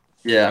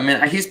 Yeah, I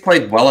mean, he's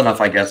played well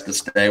enough, I guess, to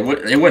stay.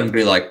 It wouldn't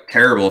be, like,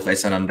 terrible if they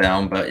sent him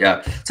down, but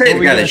yeah. Say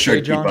the guy they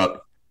should keep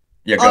up.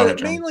 Yeah, go ahead,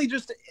 John. Mainly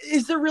just,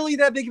 is there really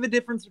that big of a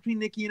difference between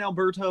Nicky and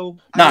Alberto?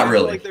 Not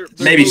really. Like they're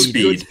maybe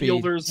speed.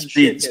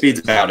 Speed's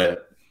about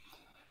it.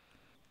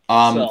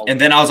 And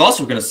then I was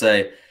also going to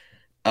say,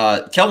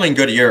 Kelvin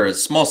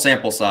Gutierrez, small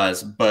sample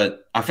size,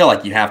 but I feel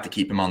like you have to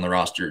keep him on the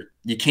roster.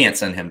 You can't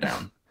send him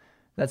down.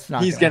 That's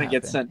not. He's going to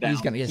get sent down.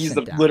 He's going to get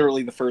sent down.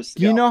 Literally the first.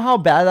 Do you know how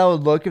bad that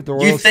would look if the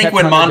Royals? You think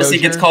when Mondesi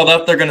gets called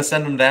up, they're going to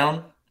send him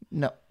down?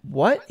 No.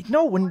 What?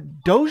 No. When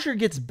Dozier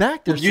gets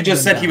back, you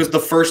just said he was the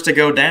first to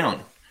go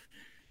down.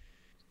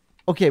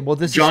 Okay. Well,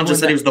 John just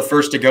said he was the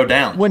first to go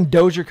down. When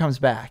Dozier comes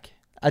back,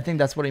 I think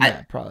that's what he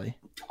meant. Probably.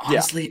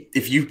 Honestly,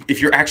 if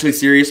you're actually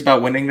serious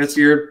about winning this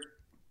year,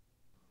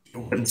 you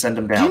wouldn't send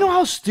him down. Do you know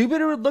how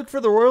stupid it would look for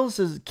the Royals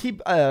to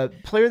keep a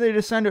player they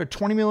just signed to a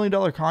 $20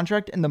 million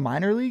contract in the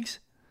minor leagues?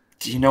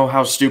 Do you know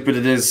how stupid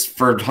it is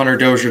for Hunter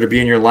Dozier to be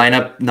in your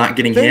lineup not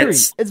getting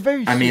hits? It's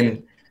very stupid. I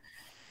mean,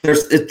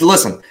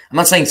 listen, I'm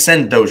not saying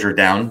send Dozier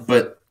down,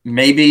 but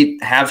maybe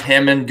have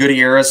him and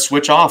Gutierrez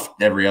switch off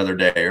every other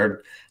day.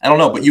 Or I don't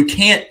know, but you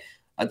can't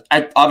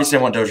obviously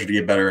I want Dozier to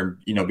get better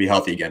and be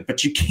healthy again,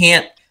 but you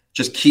can't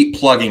just keep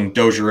plugging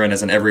Dozier in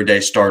as an everyday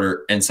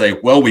starter and say,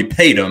 well, we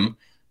paid him.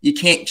 You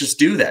can't just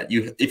do that.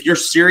 If you're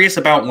serious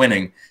about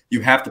winning,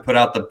 you have to put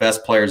out the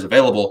best players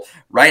available.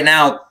 Right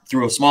now,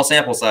 through a small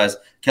sample size,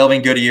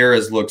 Kelvin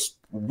Gutierrez looks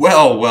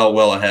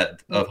well ahead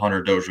of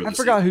Hunter Dozier. I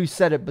forgot who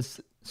said it, but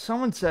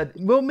someone said,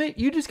 well, mate,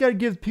 you just got to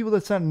give people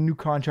that signed a new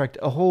contract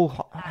a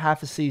whole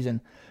half a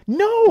season.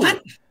 No.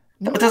 What?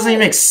 That doesn't even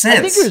make sense.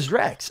 I think it was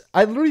Rex.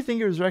 I literally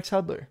think it was Rex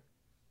Hudler.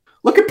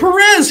 Look at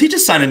Perez. He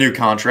just signed a new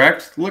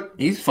contract. Look,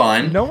 he's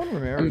fine. No one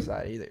remembers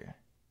that either.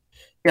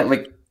 Yeah,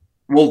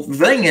 well, the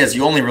thing is,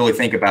 you only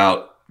think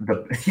about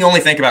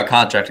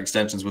contract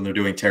extensions when they're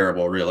doing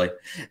terrible, really,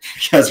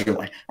 because you're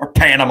like, we're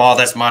paying him all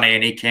this money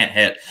and he can't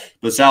hit.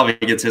 But Salvi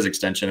gets his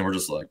extension, and we're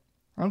just like,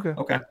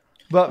 okay.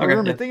 But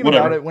remember, thinking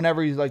about it,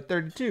 whenever he's like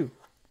 32.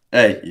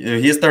 Hey,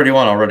 he's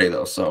 31 already,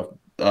 though. So,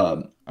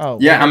 I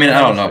don't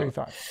know.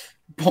 35.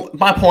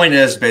 My point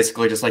is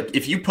basically just like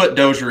if you put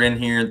Dozier in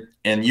here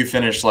and you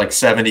finish like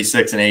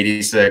 76 and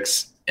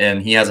 86,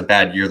 and he has a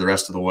bad year the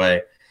rest of the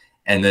way,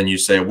 and then you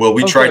say, well,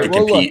 we tried to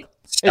compete. Look,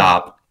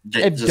 stop.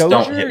 If just Dozier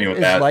don't hit me with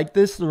that. Like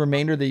this the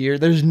remainder of the year,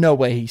 there's no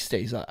way he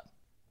stays up.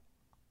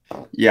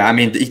 Yeah, I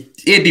mean,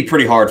 it'd be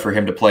pretty hard for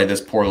him to play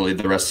this poorly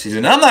the rest of the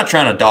season. I'm not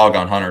trying to dog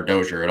on Hunter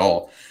Dozier at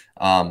all.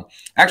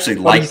 Actually,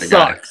 like the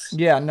sucks. guy.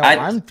 Yeah, no,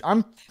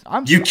 I'm.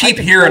 You keep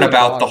hearing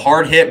about the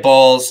hard hit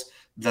balls,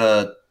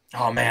 the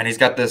oh man, he's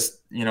got this,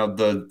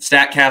 the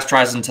StatCast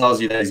tries and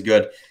tells you that he's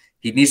good.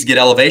 He needs to get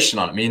elevation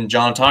on it. Me and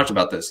John talked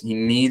about this. He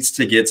needs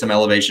to get some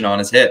elevation on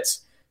his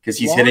hits because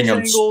he's hitting them.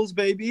 Launch angles,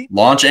 baby.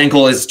 Launch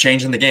angle is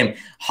changing the game.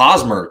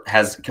 Hosmer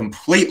has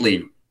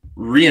completely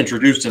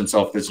reintroduced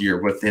himself this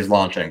year with his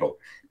launch angle.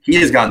 He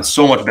has gotten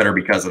so much better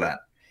because of that.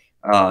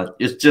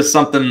 It's just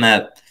something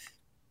that,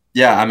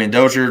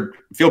 Dozier,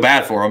 feel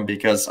bad for him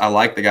because I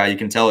like the guy. You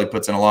can tell he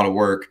puts in a lot of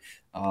work.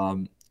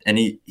 And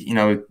he,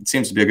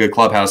 seems to be a good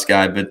clubhouse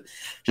guy, but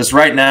just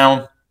right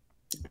now,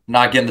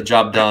 not getting the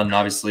job done.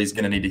 Obviously, he's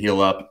going to need to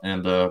heal up,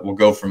 and we'll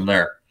go from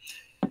there.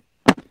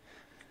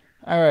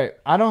 All right.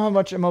 I don't have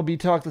much MLB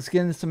talk. Let's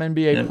get into some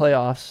NBA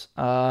playoffs.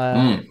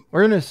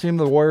 We're going to assume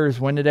the Warriors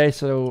win today,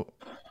 so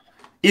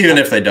even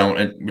if they don't,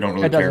 we don't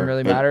really care. It doesn't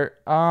really matter.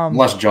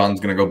 Unless John's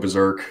going to go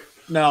berserk.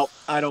 No,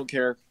 I don't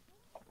care.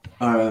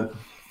 All right.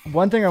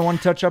 One thing I want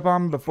to touch up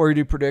on before we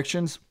do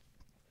predictions.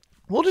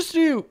 We'll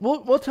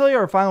tell you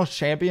our finals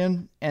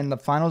champion and the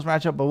finals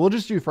matchup, but we'll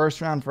just do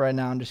first round for right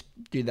now and just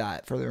do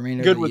that for the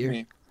remainder of the year. Good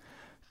with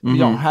me. We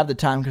don't have the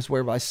time because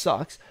Where Vice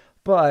sucks,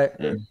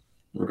 but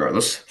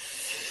regardless,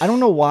 I don't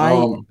know why.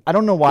 I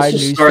don't know why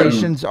news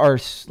stations are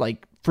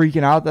like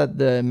freaking out that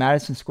the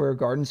Madison Square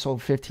Garden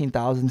sold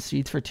 15,000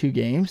 seats for 2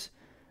 games.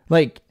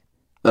 Like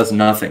that's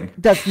nothing.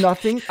 That's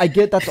nothing. I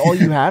get that's all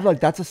you have.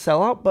 Like that's a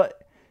sellout, but.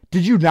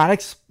 Did you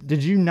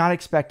not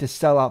expect to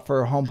sell out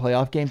for a home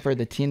playoff game for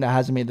the team that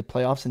hasn't made the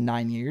playoffs in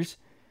 9 years?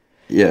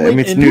 Yeah,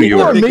 it's New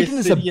York. People are making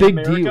this a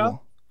big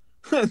deal.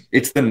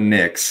 It's the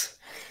Knicks.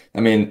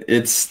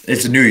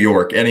 It's New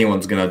York.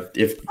 Anyone's gonna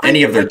if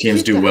any of their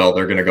teams do well,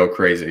 they're gonna go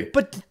crazy.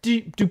 But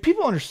do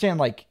people understand?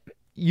 Like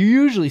you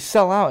usually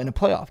sell out in a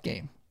playoff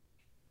game.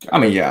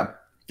 Yeah.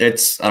 I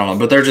don't know,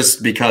 but they're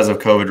just because of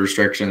COVID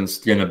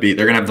restrictions they're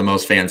gonna have the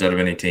most fans out of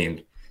any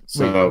team.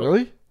 So wait,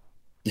 really?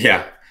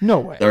 Yeah. No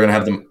way. They're going to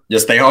have them.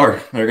 Yes, they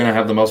are. They're going to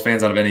have the most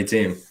fans out of any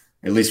team,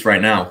 at least right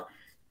now.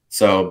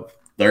 So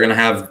they're going to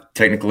have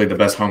technically the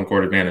best home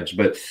court advantage.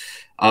 But,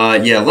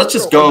 let's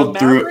just go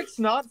through. Mavericks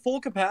not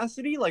full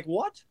capacity? Like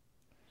what?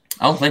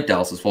 I don't think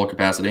Dallas is full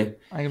capacity.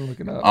 I can look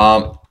it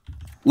up.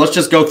 Let's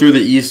just go through the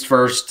East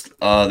first.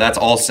 That's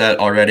all set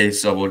already.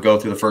 So we'll go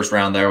through the first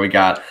round there. We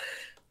got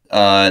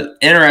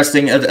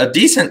interesting, a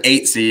decent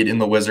 8 seed in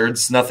the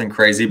Wizards. Nothing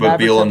crazy, but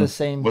Beal and the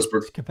same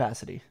Westbrook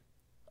capacity.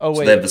 Oh, wait.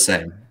 So they have the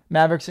same.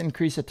 Mavericks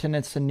increased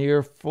attendance to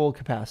near full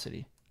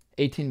capacity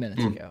 18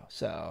 minutes ago.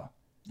 So.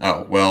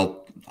 Oh,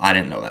 well, I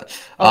didn't know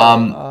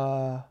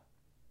that.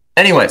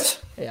 Anyways,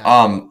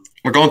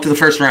 we're going through the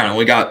first round.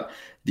 We got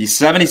the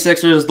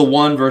 76ers, the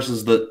 1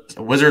 versus the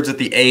Wizards at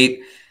the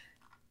 8.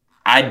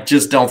 I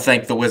just don't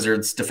think the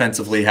Wizards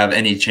defensively have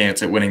any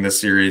chance at winning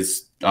this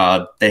series.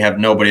 They have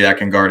nobody that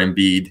can guard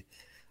Embiid.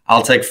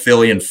 I'll take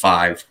Philly in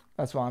 5.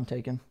 That's what I'm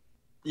taking.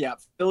 Yeah,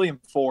 Philly in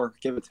 4.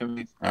 Give it to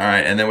me. All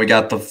right, and then we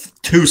got the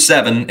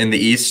 2-7 in the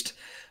East.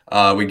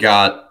 We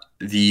got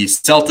the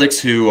Celtics,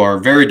 who are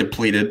very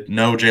depleted.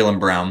 No Jaylen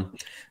Brown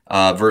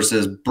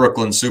versus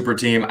Brooklyn super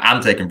team.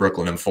 I'm taking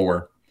Brooklyn in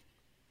 4.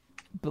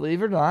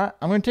 Believe it or not,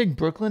 I'm going to take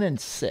Brooklyn in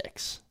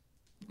 6.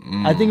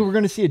 I think we're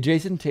going to see a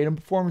Jason Tatum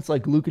performance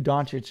like Luka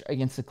Doncic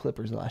against the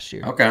Clippers last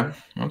year. Okay.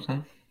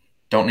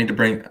 Don't need to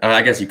bring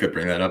I guess you could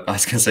bring that up. I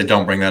was going to say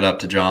don't bring that up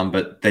to John,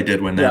 but they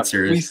did win that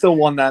series. We still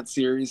won that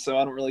series, so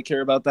I don't really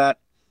care about that.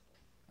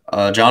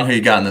 John, who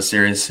you got in this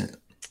series?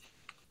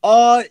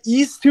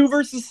 East 2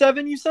 versus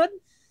 7, you said?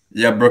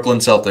 Yeah, Brooklyn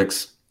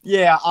Celtics.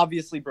 Yeah,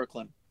 obviously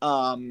Brooklyn.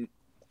 Not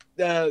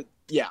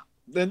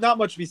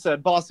much to be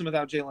said. Boston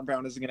without Jaylen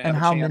Brown isn't going to have a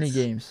chance. And how many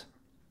games?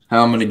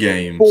 How many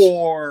games?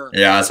 4.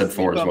 Yeah, I said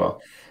 4 as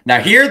well. Now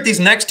here, these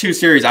next 2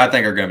 series I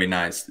think are going to be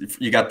nice.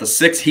 You got the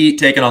 6 Heat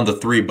taking on the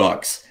 3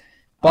 Bucks.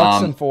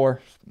 Bucks in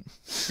 4.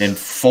 In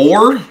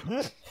 4?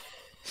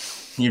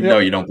 know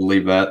you don't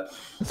believe that.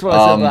 That's what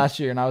I said last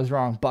year, and I was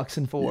wrong. Bucks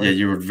in 4. Yeah,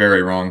 you were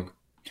very wrong.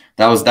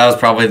 That was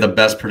probably the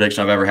best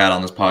prediction I've ever had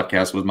on this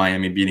podcast was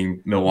Miami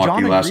beating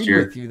Milwaukee last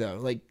year. With you though,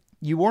 like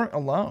you weren't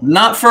alone.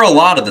 Not for a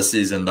lot of the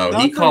season though.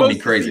 He called me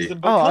crazy.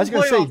 Season, I was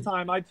going to say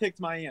time. I picked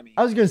Miami.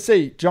 I was going to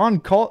say John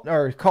called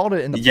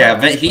it in the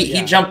playoffs,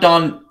 he jumped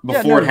on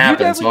before it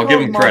happened, so I'll give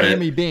him credit.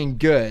 Miami being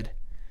good.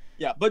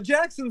 Yeah, but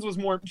Jackson's was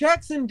more.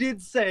 Jackson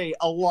did say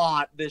a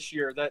lot this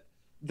year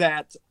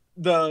that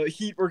the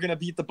Heat were going to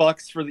beat the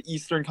Bucks for the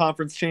Eastern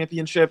Conference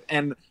Championship,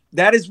 and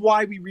that is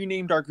why we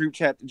renamed our group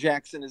chat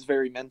Jackson is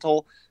very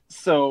mental.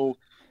 So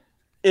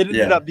it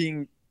ended up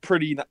being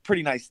pretty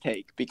nice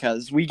take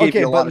because we gave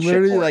you a lot of shit.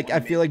 Literally, like I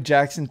feel like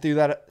Jackson threw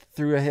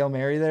a Hail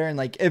Mary there, and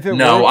like if it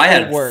worked, I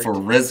had worked.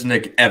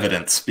 forensic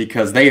evidence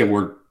because they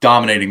were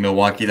dominating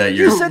Milwaukee that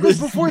year. You said this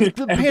before the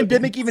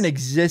pandemic even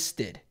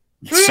existed.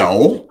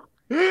 So.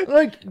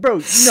 Like,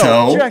 bro,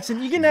 no,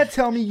 Jackson, you cannot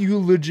tell me you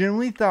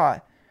legitimately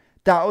thought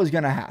that was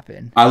going to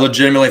happen. I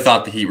legitimately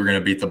thought the Heat were going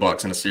to beat the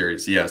Bucks in a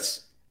series,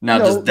 yes. Now,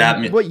 does that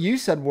mean... What you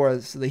said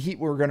was the Heat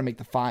were going to make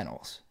the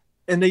finals.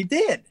 And they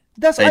did.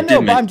 That's They I did know,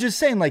 but make- I'm just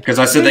saying, like, 'Cause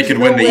I said they there's could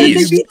no win the way If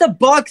they East. you- beat the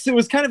Bucks, it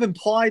was kind of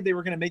implied they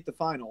were going to make the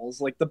finals.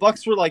 Like the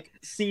Bucks were like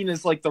seen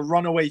as like the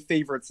runaway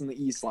favorites in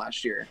the East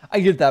last year. I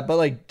get that, but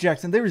like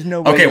Jackson, there was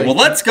no way. Okay, like, well,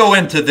 let's go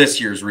into this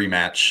year's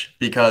rematch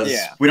because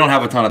Yeah. we don't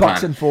have a ton of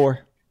Bucks time. and 4.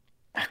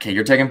 Okay,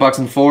 you're taking Bucks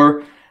in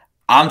 4.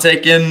 I'm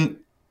taking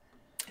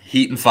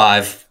Heat in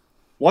 5.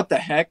 What the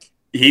heck?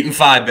 Heat in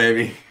 5,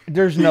 baby.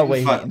 There's no Heat way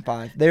and Heat five. and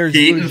 5. There's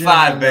Heat in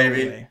 5, legitimately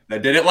baby. no way. They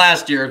did it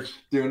last year.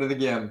 Doing it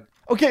again.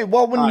 Okay,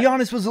 well, when All right.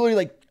 Giannis was literally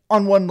like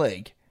on one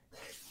leg.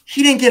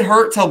 He didn't get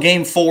hurt till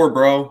game 4,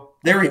 bro.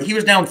 He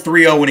was down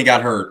 3-0 when he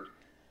got hurt.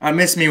 I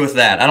miss me with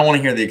that. I don't want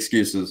to hear the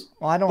excuses.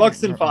 Well, I don't.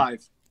 Bucks in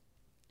 5.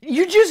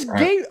 You just All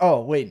right. gave.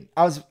 Oh wait,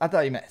 I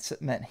thought you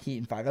meant Heat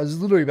and 5. I was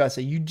literally about to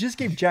say you just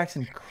gave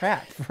Jackson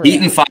crap for Heat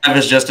in that. 5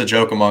 is just a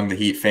joke among the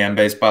Heat fan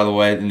base, by the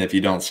way. And if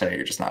you don't say it,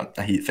 you're just not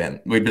a Heat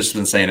fan. We've just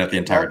been saying it the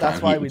entire Well, time.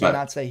 that's why Heat we in did 5.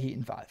 not say Heat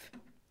and 5.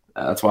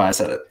 That's why I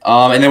said it.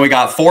 And then we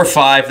got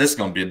 4-5. This is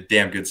going to be a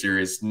damn good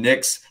series.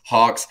 Knicks,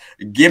 Hawks.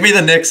 Give me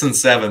the Knicks in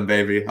 7,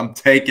 baby. I'm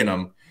taking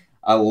them.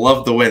 I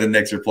love the way the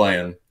Knicks are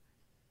playing.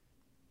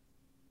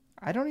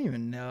 I don't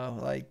even know.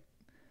 Like,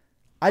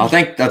 I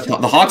think that to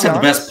the Hawks be have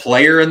the best honest-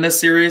 player in this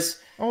series,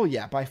 Oh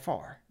yeah, by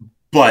far.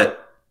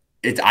 but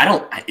is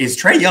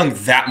Trae Young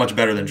that much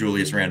better than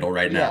Julius Randle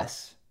right now?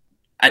 Yes.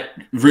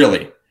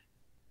 Really?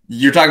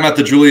 You're talking about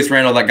the Julius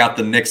Randle that got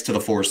the Knicks to the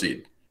 4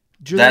 seed.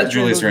 Julius Julius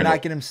Randle did Randle.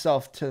 not get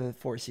himself to the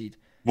 4 seed.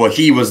 Well,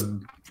 he was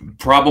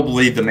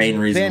probably the main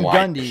reason Van why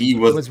Gundy he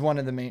was one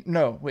of the main.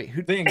 No, wait,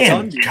 who? Van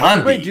Man, Gundy.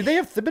 Gundy. Wait, do they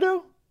have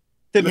Thibodeau?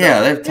 Thibodeau. Yeah,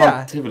 they have Tom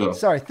Yeah. Thibodeau.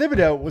 Sorry,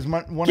 Thibodeau was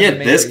one of the Get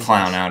main this reasons.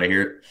 clown out of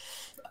here.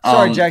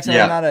 Sorry, Jackson,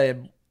 Yeah. I'm not a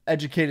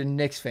educated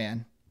Knicks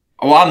fan.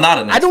 Well, I'm not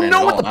a Knicks I don't fan know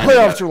at what all, the and I know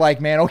playoffs that. are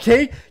like, man.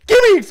 Okay, give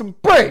me some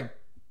break.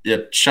 Yeah,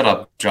 shut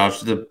up,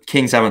 Josh. The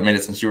Kings haven't made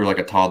it since you were like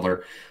a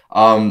toddler.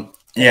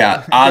 Yeah,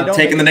 They I'm don't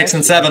taking the make Knicks it in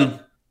next year. 7.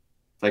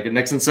 Taking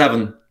Knicks in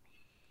 7.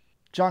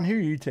 John, who are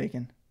you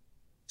taking?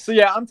 So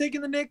yeah, I'm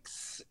taking the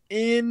Knicks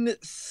in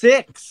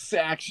 6.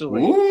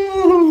 Actually,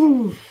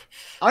 Ooh.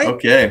 I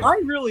Okay.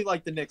 really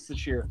like the Knicks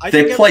this year. I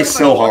They think play every time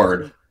so I watch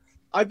hard. them,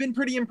 I've been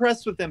pretty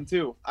impressed with them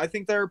too. I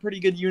think they're a pretty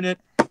good unit.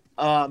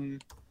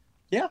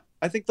 Yeah,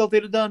 I think they'll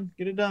get it done.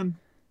 Get it done.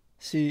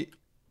 See,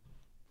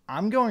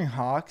 I'm going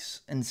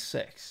Hawks in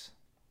 6.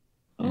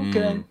 Okay.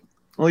 Mm.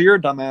 Well, you're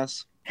a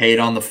dumbass. Hate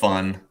on the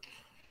fun.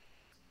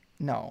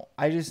 No,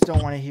 I just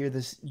don't want to hear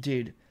this,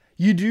 dude.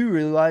 You do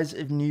realize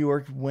if New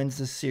York wins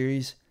the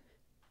series,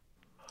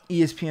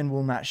 ESPN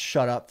will not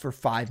shut up for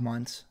 5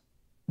 months.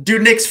 Do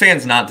Knicks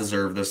fans not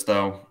deserve this,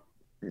 though?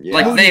 Yeah.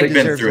 Like, Cody they've been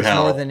deserves through this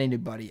more hell. than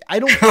anybody. I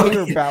don't Cody-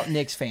 care about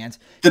Knicks fans.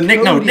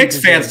 Knicks Cody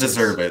fans deserves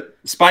deserve it.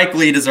 Spike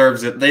Lee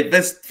deserves it.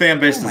 This fan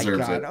base Oh my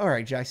deserves god! it. All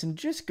right, Jackson,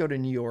 just go to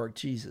New York.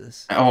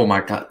 Jesus. Oh my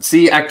god.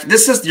 See,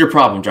 this is your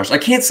problem, Josh. I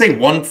can't say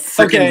one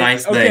freaking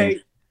nice thing.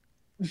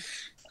 We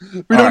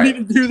All don't right.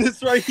 need to do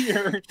this right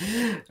here.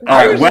 All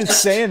I right, was West.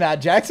 just saying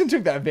that. Jackson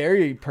took that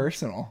very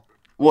personal.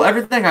 Well,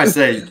 everything I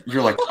say,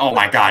 you're like, oh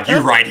my god, you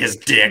ride his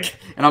dick.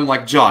 And I'm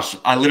like, Josh,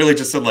 I literally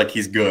just said like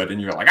he's good. And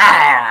you're like,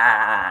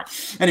 ah.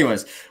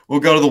 Anyways,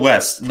 we'll go to the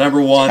West.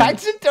 Number 1,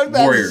 Jackson took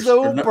that Warriors.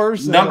 so Or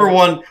personal. Number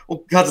 1, well,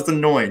 because it's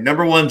annoying.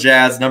 Number 1,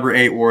 Jazz. Number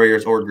 8,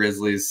 Warriors or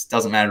Grizzlies.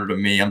 Doesn't matter to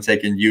me. I'm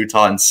taking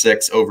Utah in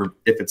 6 over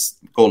if it's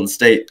Golden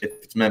State. If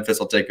it's Memphis,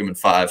 I'll take them in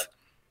 5.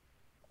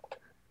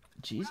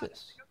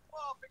 Jesus.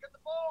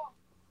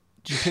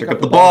 Did you Pick up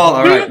the ball.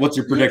 All right, what's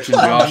your prediction,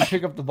 Did you Josh?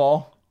 pick up the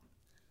ball?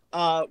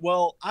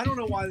 Well, I don't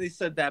know why they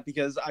said that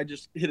because I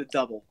just hit a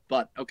double,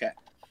 but okay.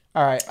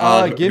 All right.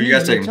 Who Give me you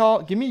guys taking? Utah.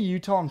 Give me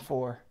Utah in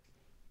 4.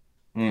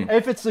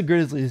 If it's the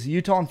Grizzlies,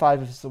 Utah in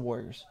 5. If it's the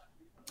Warriors.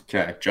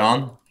 Okay,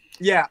 John?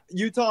 Yeah,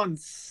 Utah in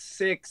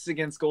 6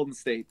 against Golden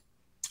State.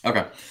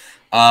 Okay.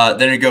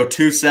 Then you go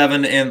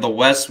 2-7 in the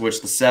West,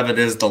 which the 7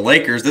 is the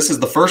Lakers. This is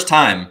the first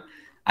time,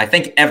 I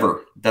think,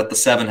 ever that the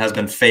 7 has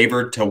been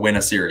favored to win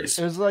a series.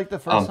 It was like the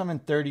first time in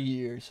 30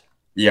 years.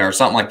 Yeah, or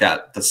something like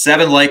that. The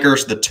 7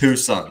 Lakers, the 2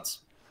 Suns.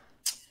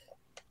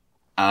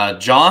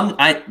 John,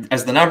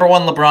 as the number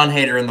 1 LeBron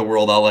hater in the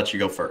world, I'll let you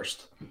go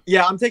first.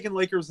 Yeah, I'm taking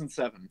Lakers in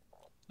 7.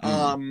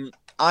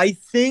 I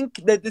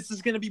think that this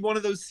is going to be one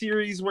of those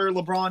series where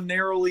LeBron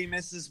narrowly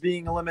misses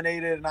being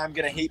eliminated, and I'm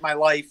going to hate my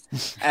life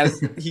as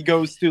he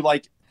goes to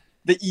like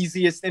the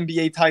easiest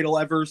NBA title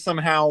ever.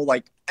 Somehow,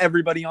 like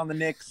everybody on the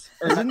Knicks,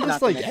 or Isn't not this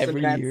the like Knicks, the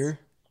every Nets, year?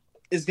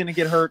 is going to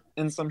get hurt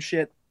in some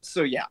shit.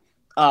 So yeah,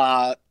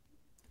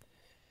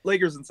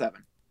 Lakers in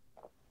 7.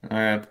 All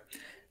right.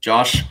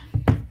 Josh?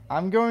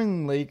 I'm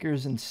going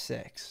Lakers in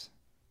 6.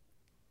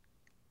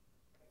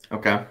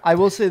 Okay. I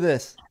will say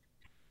this.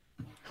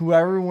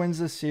 Whoever wins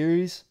this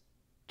series,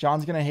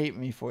 John's going to hate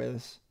me for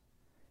this.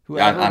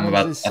 Yeah, Whoever I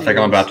wins this think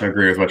I'm about to series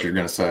agree with what you're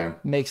going to say.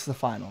 makes the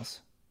finals.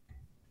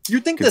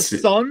 You think Could the see-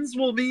 Suns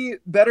will be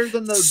better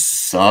than the?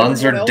 Suns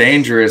everyone are else?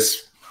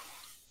 dangerous.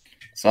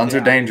 Suns are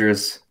Yeah.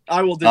 dangerous.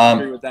 I will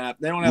disagree with that.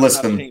 They don't have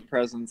listen, enough paint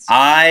presence.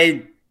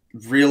 I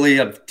really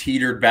have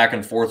teetered back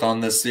and forth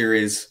on this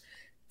series.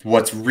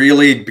 What's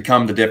really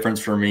become the difference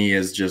for me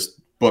is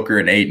just Booker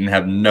and Ayton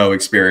have no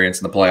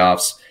experience in the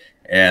playoffs.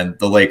 and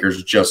the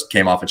Lakers just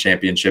came off a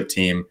championship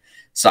team.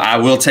 So I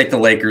will take the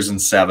Lakers in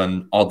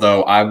 7,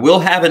 although I will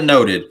have it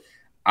noted,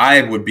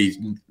 I would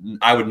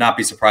not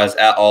be surprised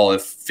at all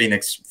if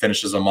Phoenix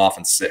finishes them off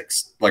in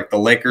 6. Like, the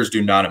Lakers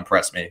do not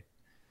impress me.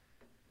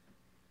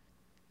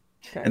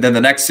 Okay. And then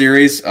the next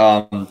series,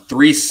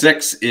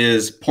 3-6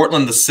 is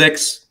Portland the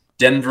 6,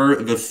 Denver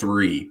the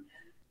 3.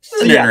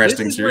 It's an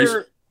interesting series.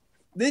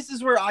 This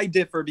is where I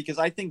differ because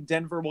I think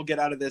Denver will get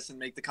out of this and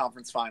make the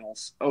conference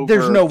finals.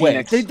 There's no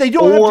Phoenix way. They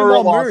don't have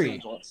Jamal Los Murray.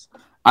 Angeles.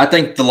 I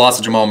think the loss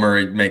of Jamal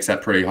Murray makes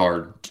that pretty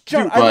hard.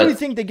 John, Dude, I really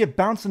think they get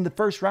bounced in the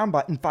first round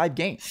in 5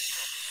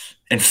 games.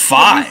 In Have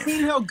 5. you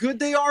seen how good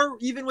they are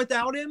even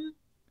without him?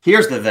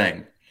 Here's the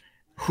thing.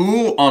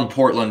 Who on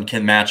Portland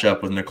can match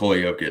up with Nikola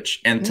Jokic?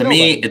 And to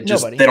me,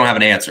 Nobody. they don't have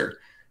an answer.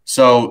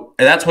 So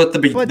that's what the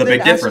big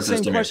difference the is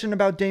same to me. question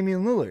about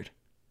Damian Lillard.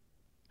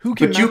 Who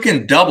can But you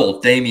can double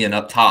Damian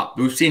up top.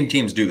 We've seen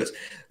teams do this.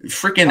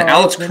 Freaking Oh,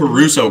 Alex then-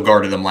 Caruso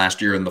guarded them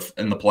last year in the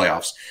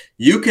playoffs.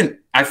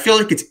 I feel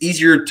like it's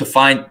easier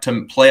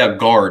to play a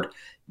guard,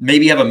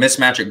 maybe have a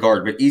mismatch at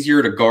guard, but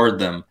easier to guard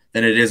them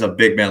than it is a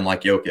big man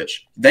like Jokic.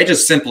 They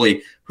just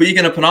simply, who are you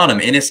going to put on him?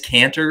 Enes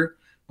Kanter?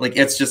 Like,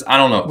 it's just, I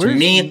don't know. To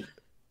me,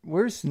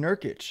 where's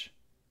Nurkic?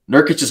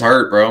 Nurkic is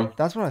hurt, bro.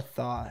 That's what I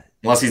thought.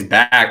 Unless he's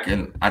back,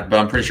 but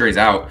I'm pretty sure he's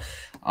out.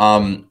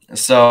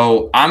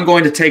 So I'm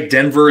going to take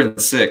Denver in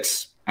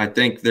 6. I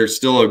think they're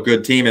still a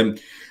good team,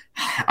 and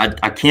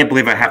I can't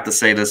believe I have to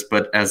say this,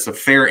 but as a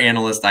fair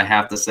analyst, I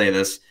have to say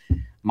this: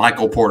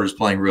 Michael Porter's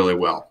playing really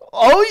well.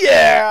 Oh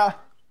yeah,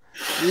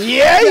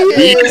 yeah,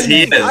 He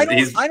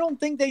is. I don't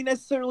think they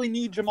necessarily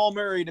need Jamal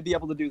Murray to be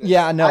able to do this.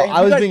 Yeah, no,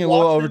 I was being a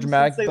little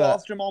overdramatic, They but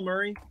lost Jamal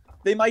Murray.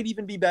 They might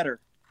even be better.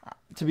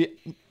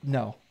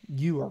 No,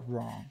 you are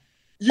wrong.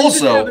 You Also-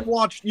 just haven't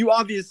watched. You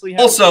obviously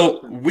haven't Also,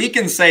 watched them. we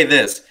can say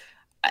this.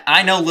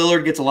 I know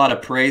Lillard gets a lot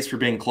of praise for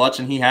being clutch,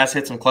 and he has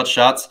hit some clutch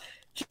shots.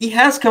 He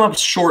has come up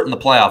short in the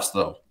playoffs,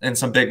 though, in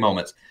some big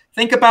moments.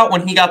 Think about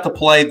when he got to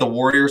play the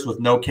Warriors with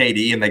no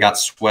KD and they got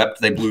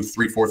swept. They blew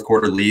 3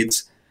 fourth-quarter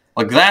leads.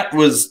 Like, that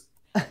was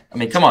 – I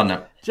mean, come on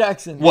now.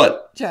 Jackson.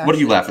 What? Jackson. What are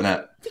you laughing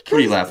at? What are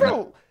you laughing at?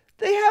 Bro,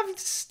 they have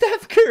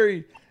Steph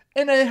Curry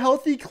and a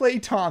healthy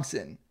Klay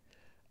Thompson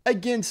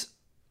against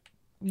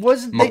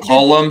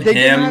McCollum, they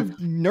him. didn't have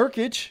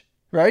Nurkic,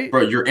 right?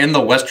 Bro, you're in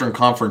the Western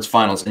Conference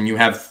Finals, and you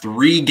have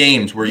 3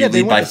 games where you they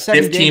lead went by to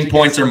 7 games 15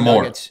 points or against the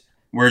more. Nuggets.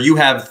 Where you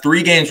have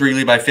 3 games where you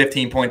lead by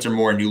 15 points or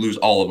more and you lose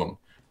all of them.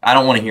 I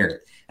don't want to hear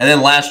it. And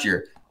then last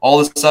year,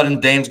 all of a sudden,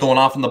 Dame's going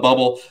off in the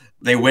bubble.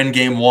 They win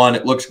game 1.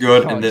 It looks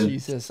good. and then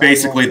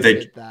basically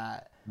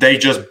they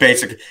just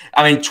basically –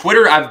 I mean,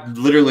 Twitter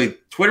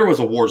was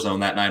a war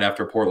zone that night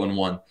after Portland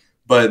won.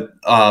 But,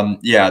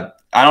 yeah,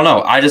 I don't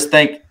know. I just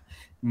think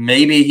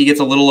maybe he gets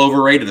a little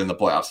overrated in the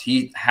playoffs.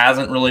 He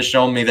hasn't really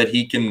shown me that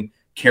he can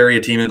carry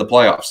a team in the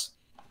playoffs.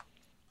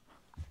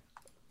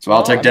 So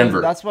I'll take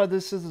Denver. That's why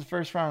this is the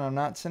first round. I'm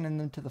not sending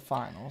them to the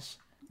finals.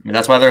 I mean,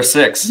 that's why they're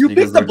 6. You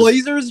because picked the they're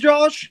just- Blazers,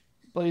 Josh?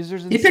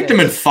 Blazers and He picked 6. him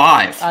in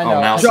 5. I know.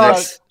 Oh, now Josh-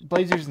 6.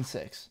 Blazers and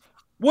 6.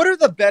 What are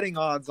the betting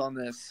odds on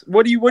this?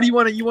 What do you want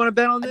to? You want to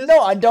bet on this?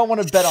 No, I don't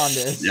want to bet on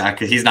this. Yeah,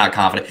 because he's not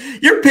confident.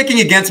 You're picking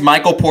against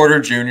Michael Porter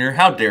Jr.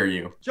 How dare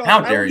you? Josh, How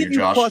I dare will you, give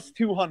Josh? Plus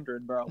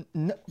 200, bro.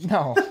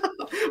 No.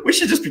 We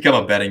should just become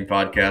a betting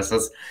podcast.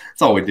 That's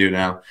all we do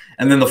now.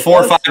 And then the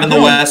 4 or 5 in the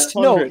No. West.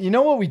 No, 100. you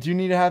know what we do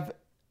need to have?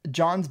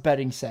 John's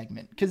betting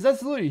segment. Because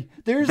that's literally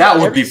That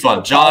would be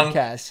fun. John,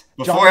 podcast.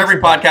 Before every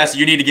podcast,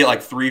 you need to get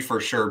like 3 for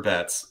sure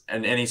bets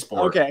in any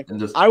sport. Okay, And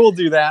just I will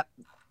do that.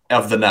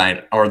 of the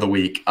night or the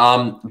week.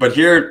 But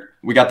here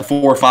we got the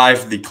 4 or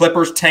 5. The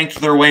Clippers tanked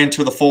their way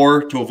into the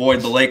 4 to avoid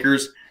the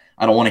Lakers.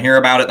 I don't want to hear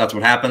about it. That's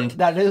what happened.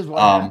 That is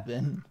what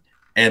happened.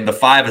 And the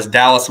 5 is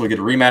Dallas. We get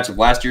a rematch of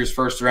last year's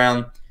first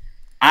round.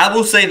 I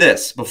will say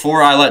this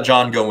before I let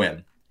John go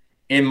in.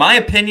 In my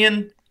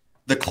opinion,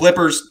 the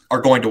Clippers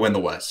are going to win the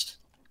West.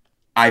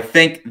 I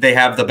think they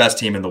have the best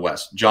team in the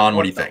West. John,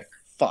 what do you think?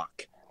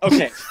 Fuck.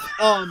 Okay.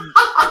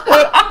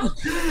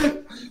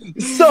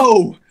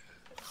 So,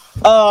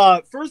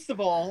 first of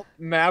all,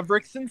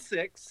 Mavericks in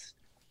 6.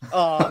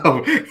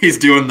 Oh, he's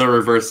doing the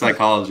reverse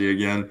psychology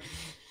again.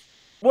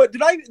 What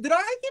did I? I'm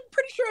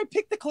pretty sure I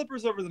picked the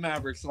Clippers over the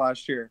Mavericks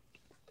last year.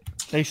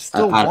 They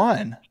still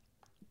won.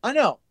 I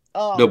know.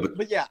 No,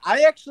 but yeah,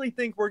 I actually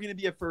think we're going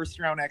to be a first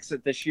round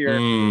exit this year.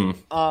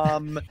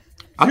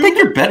 I think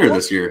you're better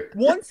this year.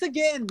 Once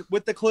again,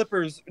 with the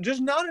Clippers,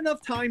 just not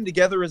enough time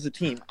together as a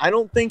team. I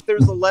don't think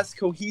there's a less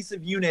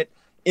cohesive unit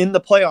in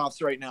the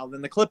playoffs right now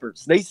than the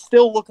Clippers. They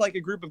still look like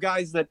a group of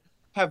guys that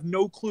have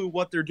no clue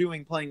what they're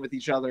doing playing with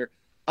each other.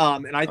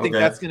 And I think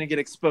that's going to get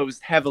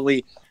exposed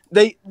heavily.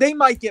 They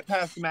might get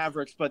past the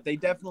Mavericks, but they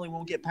definitely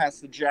won't get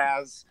past the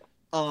Jazz.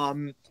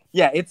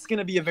 Yeah, it's going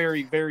to be a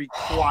very, very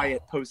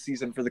quiet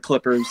postseason for the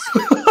Clippers.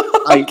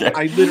 Okay.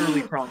 I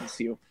literally promise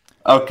you.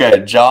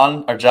 Okay,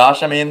 John or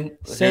Josh, I mean,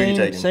 who are you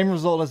taking? Same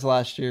result as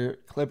last year.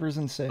 Clippers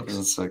in 6. Clippers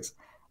in 6.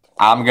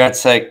 I'm going to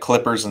say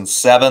Clippers in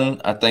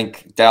 7. I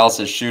think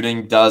Dallas's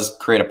shooting does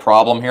create a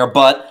problem here,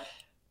 but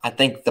I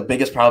think the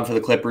biggest problem for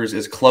the Clippers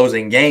is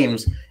closing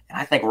games, And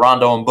I think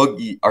Rondo and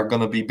Boogie are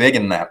going to be big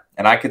in that.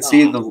 And I could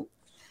see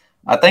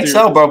I think Dude.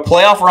 so, bro.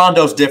 Playoff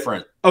Rondo's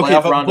different. Okay,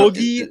 Playoff but Rondo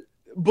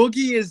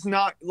Boogie is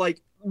not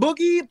like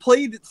Boogie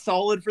played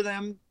solid for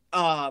them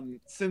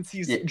since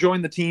he's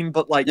joined the team,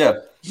 but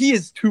he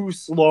is too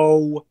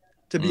slow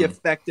to be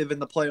effective in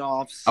the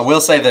playoffs. I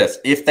will say this.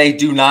 If they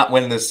do not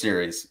win this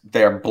series,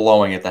 they're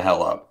blowing it the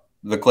hell up.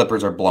 The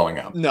Clippers are blowing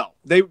up. No,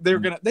 they're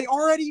gonna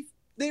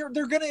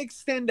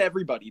extend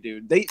everybody,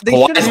 dude. They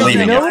Kawhi's should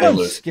leaving have if they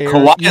lose.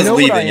 Kawhi is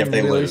leaving if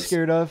they lose.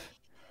 Scared of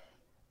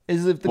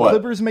is if the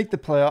Clippers make the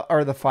playoff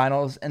or the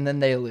finals and then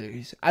they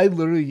lose. I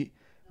think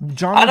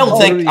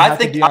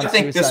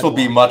this will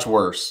be much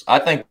worse. I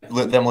think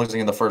them losing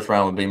in the first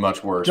round would be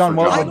much worse. John,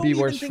 what would be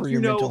worse for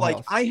your mental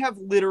health? I have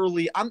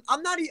literally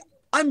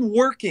I'm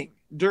working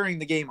during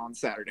the game on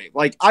Saturday.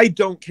 Like, I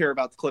don't care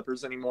about the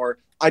Clippers anymore.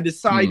 I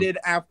decided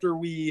after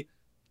we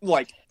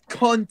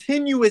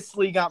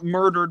continuously got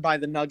murdered by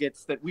the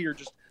Nuggets that we are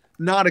just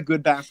not a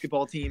good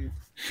basketball team.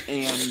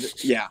 And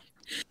yeah.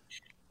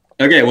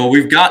 Okay, well,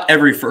 we've got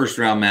every first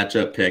round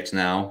matchup picked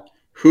now.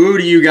 Who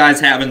do you guys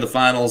have in the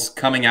finals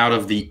coming out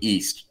of the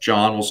East?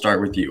 John, we'll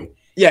start with you.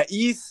 Yeah,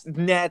 East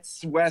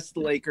Nets, West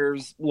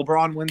Lakers.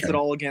 LeBron wins it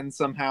all again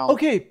somehow.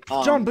 Okay,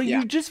 John, but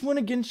you just went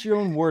against your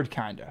own word,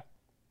 kinda.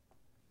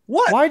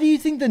 What? Why do you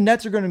think the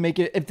Nets are going to make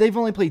it if they've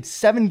only played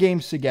 7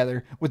 games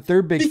together with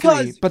their big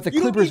three, but the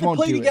Clippers won't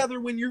do it? You don't play together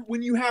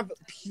when you have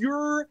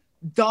pure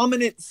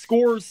dominant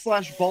scorers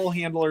 / ball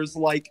handlers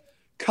like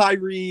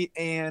Kyrie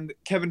and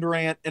Kevin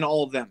Durant and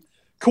all of them.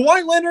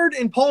 Kawhi Leonard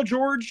and Paul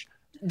George,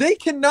 they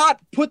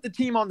cannot put the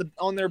team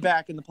on their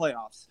back in the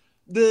playoffs.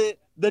 The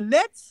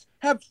Nets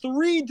have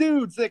 3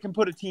 dudes that can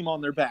put a team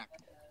on their back.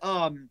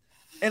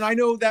 And I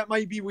know that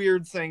might be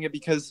weird saying it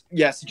because,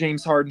 yes,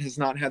 James Harden has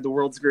not had the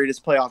world's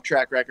greatest playoff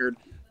track record.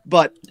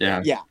 But,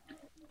 yeah.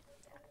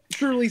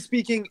 Truly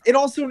speaking, it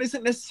also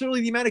isn't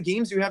necessarily the amount of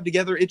games you have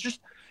together. It's just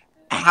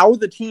how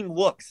the team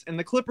looks. And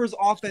the Clippers'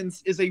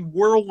 offense is a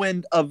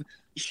whirlwind of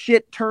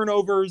shit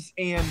turnovers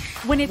and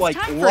when it's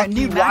time for a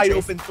new wide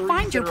mattress, open threes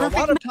find your that are a perfect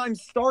lot of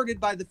times started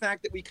by the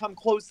fact that we come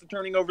close to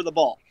turning over the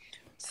ball.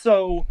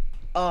 So,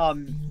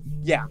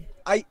 yeah.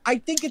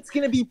 I think it's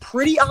going to be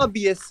pretty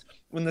obvious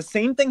when the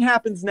same thing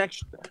happens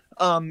next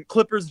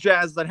Clippers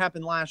Jazz that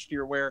happened last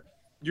year, where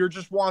you're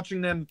just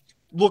watching them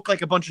look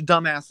like a bunch of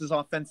dumbasses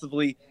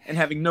offensively and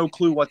having no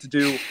clue what to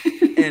do.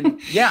 And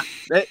yeah,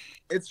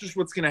 it's just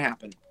what's going to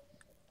happen.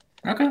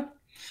 Okay.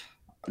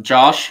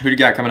 Josh, who do you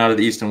got coming out of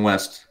the East and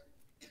West?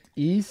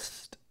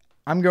 East,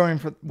 I'm going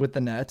with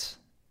the Nets.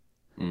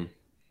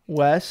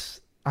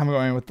 West, I'm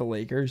going with the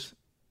Lakers.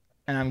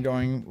 And I'm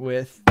going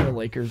with the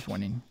Lakers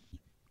winning.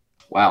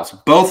 Wow, so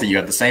both of you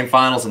have the same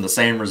finals and the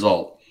same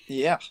result.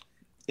 Yeah.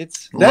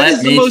 That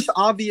is the most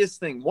obvious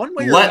thing. One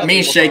way or Let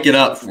me shake it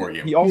up for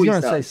you. He's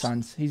going to say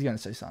Suns. He's going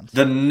to say Suns.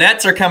 The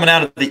Nets are coming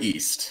out of the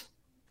East.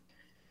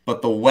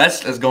 But the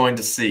West is going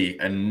to see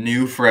a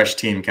new, fresh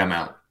team come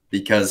out.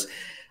 Because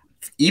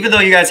even though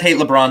you guys hate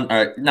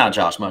LeBron, not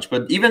Josh much,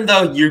 but even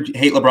though you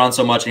hate LeBron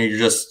so much and you're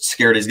just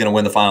scared he's going to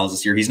win the finals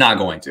this year, he's not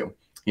going to.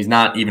 He's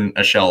not even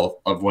a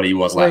shell of what he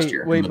was last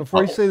year. Wait,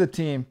 before you say the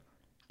team,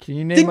 can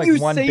you name one bench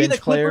player? Didn't you say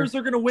the Clippers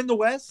are going to win the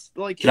West?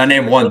 Can I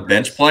name one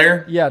bench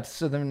player? Yeah,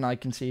 so then I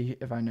can see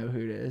if I know who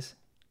it is.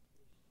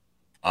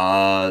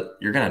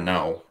 You're going to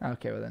know.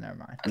 Okay, well then never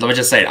mind. Let me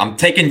just say it. I'm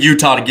taking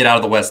Utah to get out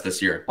of the West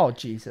this year. Oh,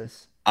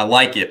 Jesus. I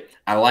like it.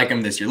 I like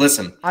them this year.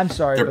 Listen. I'm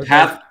sorry.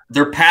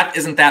 Their path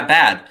isn't that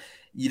bad.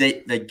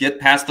 They get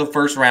past the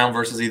first round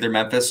versus either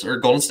Memphis or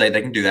Golden State.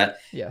 They can do that.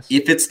 Yes.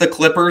 If it's the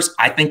Clippers,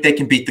 I think they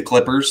can beat the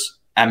Clippers.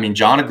 I mean,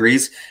 John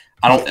agrees.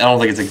 I don't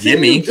think it's a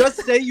gimme. You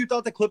just say you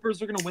thought the Clippers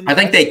were going to win. I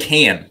think they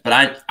can,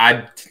 but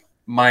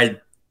my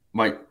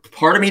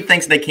part of me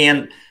thinks they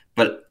can,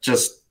 but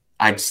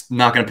I'm just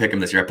not going to pick them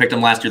this year. I picked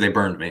them last year. They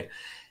burned me.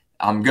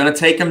 I'm going to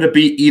take them to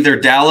beat either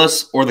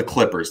Dallas or the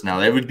Clippers.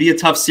 Now, it would be a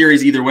tough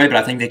series either way, but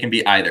I think they can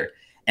beat either.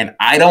 And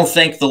I don't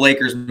think the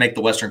Lakers make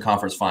the Western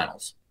Conference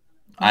Finals.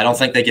 I don't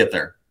think they get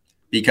there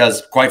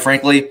because, quite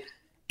frankly,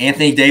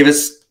 Anthony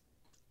Davis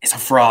is a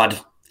fraud.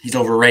 He's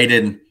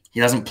overrated. He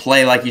doesn't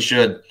play like he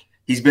should.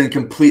 He's been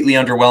completely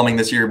underwhelming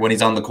this year when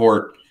he's on the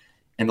court.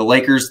 And the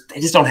Lakers,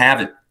 they just don't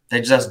have it. They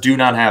just do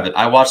not have it.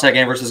 I watched that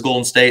game versus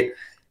Golden State.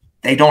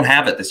 They don't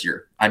have it this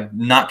year. I'm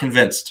not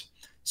convinced.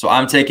 So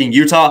I'm taking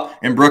Utah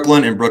and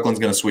Brooklyn's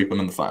going to sweep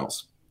them in the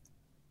finals.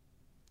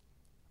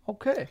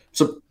 Okay.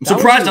 So I'm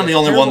surprised I'm the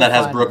only one that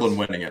has Brooklyn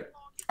winning it.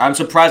 I'm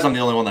surprised I'm the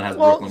only one that has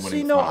Brooklyn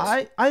winning the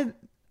finals.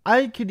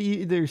 I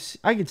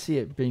could see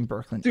it being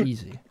Brooklyn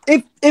easy.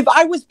 If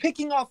I was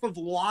picking off of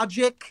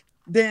logic,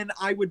 then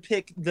I would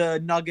pick the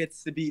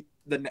Nuggets to beat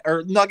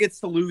Nuggets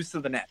to lose to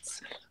the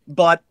Nets.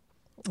 But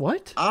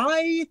what?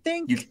 I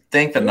think you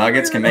think the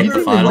Nuggets can make the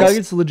finals. The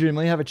Nuggets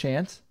legitimately have a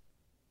chance.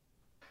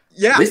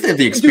 Yeah, at least they have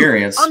the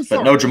experience,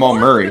 but no Jamal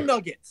Murray. The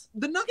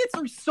Nuggets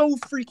are so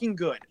freaking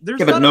good. There's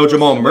but no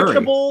Jamal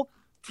Murray.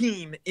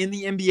 Team in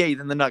the NBA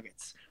than the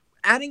Nuggets.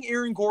 Adding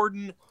Aaron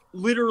Gordon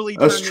literally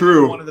turned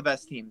into one of the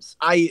best teams.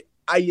 I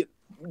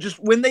just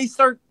when they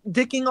start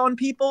dicking on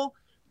people,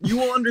 you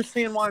will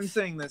understand why I'm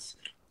saying this.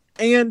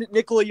 And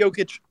Nikola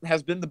Jokic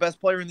has been the best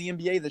player in the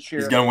NBA this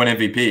year. He's going to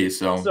win MVP.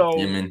 So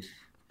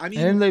I mean,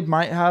 And they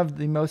might have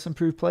the most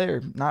improved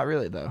player. Not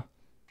really, though.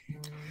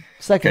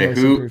 Second Okay, most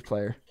who- improved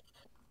player.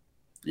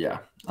 yeah.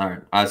 All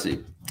right. I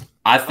see.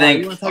 I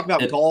think you want to talk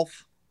about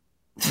golf?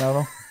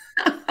 No.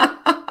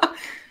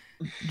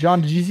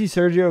 John, did you see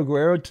Sergio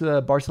Aguero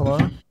to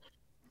Barcelona?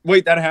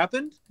 Wait, that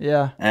happened?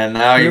 Yeah. And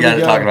now Here you we got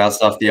to go. talk about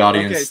stuff the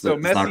audience Okay, so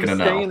that's not going Messi's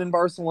to staying know. in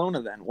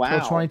Barcelona then. Till Wow.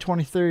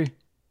 2023.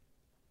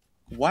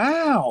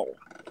 Wow.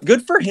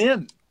 Good for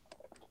him.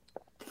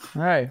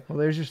 All right. Well,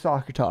 there's your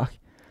soccer talk.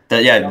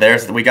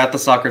 We got the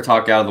soccer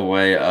talk out of the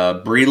way.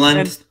 Breland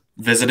And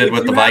visited If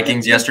with the you haven't-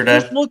 Vikings yesterday.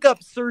 Just look up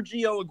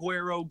Sergio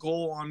Aguero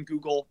goal on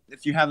Google.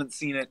 If you haven't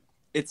seen it,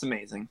 it's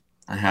amazing.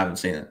 I haven't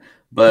seen it.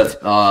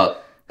 But,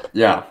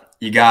 yeah,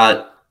 you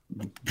got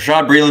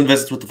Rashad Breeland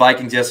visits with the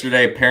Vikings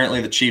yesterday.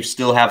 Apparently, the Chiefs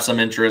still have some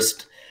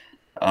interest.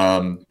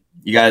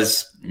 You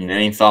guys,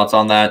 any thoughts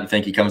on that? You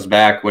think he comes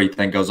back? What do you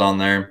think goes on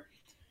there?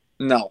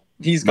 No,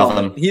 he's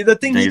Nothing. gone. The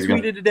thing he He's gone.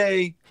 tweeted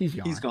today, He's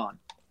gone. he's gone.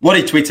 What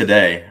did he tweet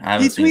today? I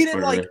haven't He seen his tweeted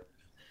Twitter like yet.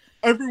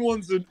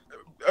 everyone's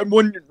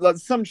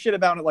some shit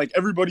about it. Like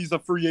everybody's a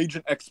free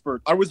agent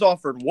expert. I was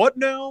offered what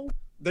now?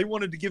 They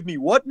wanted to give me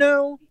what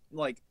now?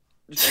 Like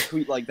just a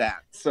tweet like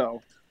that.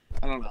 So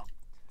I don't know.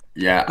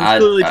 Yeah, He's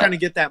clearly trying to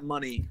get that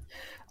money.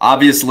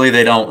 obviously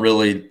they're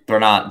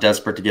not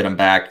desperate to get him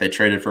back. They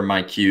traded for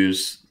Mike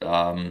Hughes.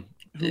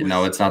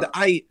 It's not.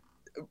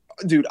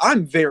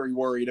 I'm very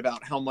worried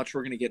about how much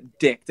we're going to get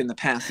dicked in the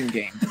passing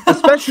game,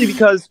 especially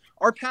because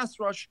our pass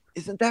rush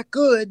isn't that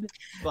good.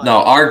 But No,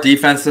 our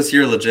defense this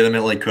year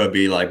legitimately could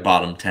be like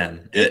bottom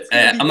 10. it's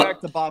going to I'm be not-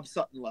 back to Bob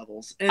Sutton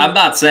levels. And I'm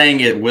not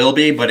saying it will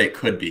be, but it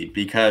could be,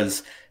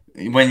 because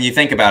when you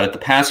think about it, the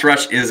pass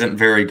rush isn't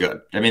very good.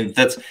 I mean,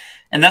 that's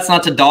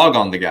not to dog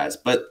on the guys,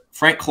 but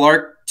Frank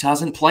Clark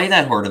doesn't play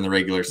that hard in the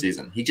regular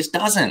season. He just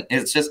doesn't.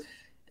 It's just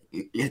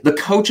the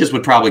coaches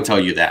would probably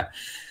tell you that.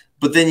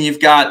 But then you've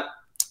got,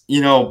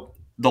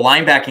 the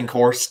linebacking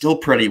core still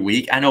pretty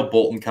weak. I know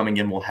Bolton coming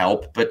in will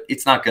help, but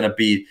it's not going to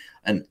be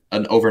an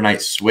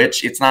overnight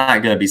switch. It's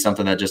not going to be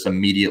something that just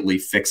immediately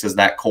fixes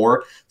that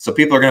core. So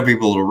people are going to be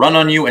able to run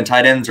on you, and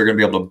tight ends are going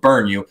to be able to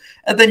burn you.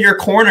 And then your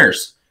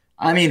corners.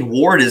 I mean,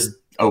 Ward is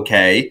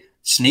okay.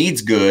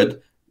 Snead's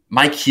good.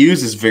 Mike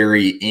Hughes is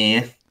very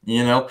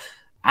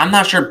I'm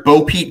not sure.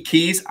 Bo Pete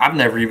Keys, I've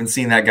never even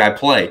seen that guy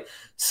play.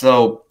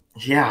 So,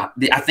 yeah,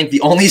 I think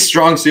the only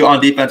strong suit on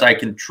defense I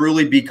can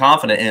truly be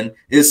confident in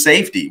is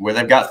safety, where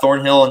they've got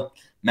Thornhill and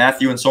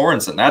Matthew and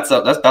Sorensen. That's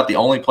about the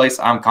only place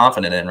I'm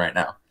confident in right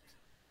now.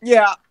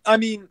 yeah, I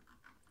mean,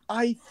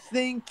 I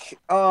think,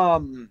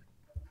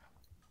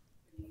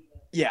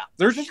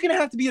 there's just going to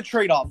have to be a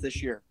trade-off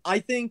this year. I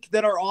think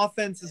that our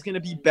offense is going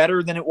to be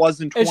better than it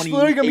was in 2018. It's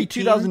literally going to be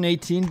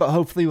 2018, but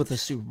hopefully with a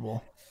Super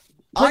Bowl.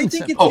 I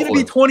think it's going to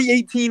be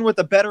 2018 with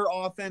a better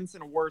offense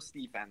and a worse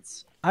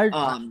defense. You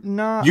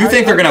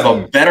think they're going to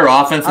have a better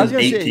offense I was than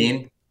gonna say-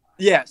 18?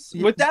 Yes,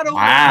 with that O-line,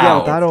 Wow. Yeah,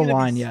 with that it's gonna be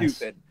O-line, yes.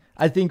 stupid.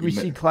 I think we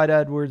see Clyde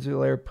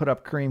Edwards-Helaire put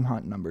up Kareem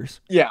Hunt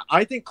numbers. Yeah,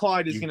 I think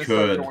Clyde is You going to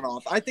start could. going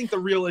off. I think the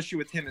real issue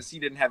with him is he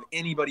didn't have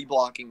anybody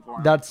blocking for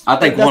him. I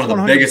think that's one of the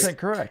 100% biggest-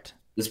 correct.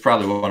 It's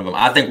probably one of them.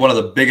 I think one of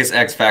the biggest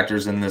X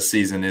factors in this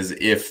season is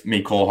if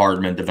Mecole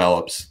Hardman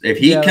develops. If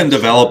he Yeah, can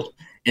that's develop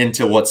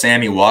into what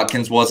Sammy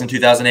Watkins was in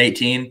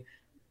 2018,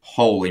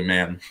 holy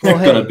man, Well,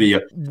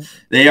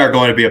 they are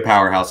going to be a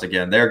powerhouse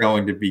again. They're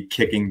going to be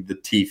kicking the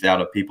teeth out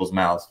of people's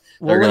mouths.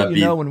 We'll They're let going to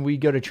you be. know when we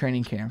go to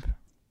training camp.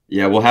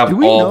 Yeah, we'll have Do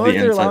we all know the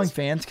if they're allowing insights.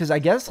 fans? Because I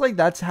guess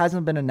that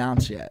hasn't been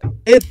announced yet.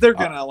 If they're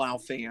going to allow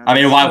fans. I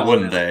mean, why Come on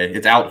wouldn't now. they?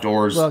 It's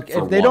outdoors. Look,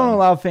 for if they don't one.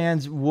 allow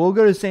fans, we'll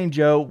go to St.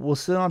 Joe. We'll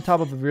sit on top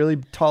of a really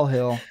tall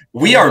hill.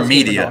 We and are we'll skip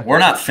the media. dog. We're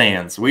not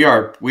fans. We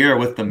are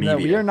with the media.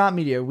 No, we are not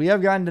media. We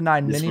have gotten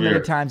denied Yes, many, we are.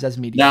 many times as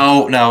media.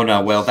 No.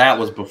 Well, that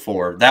was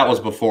before. That was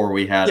before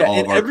we had Yeah, all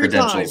and of our every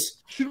time, credentials.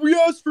 should we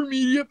ask for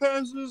media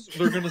passes?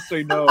 They're going to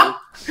say no.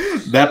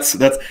 That's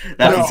No,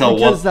 until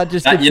because one. that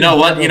just That, gets you know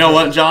what? handed You know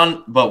over. what,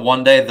 John? But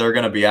one day they're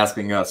going to be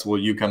asking us, "Will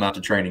you come out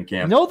to training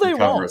camp?" No, they and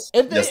cover won't. us?"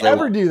 If they Yes,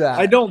 ever will. do that,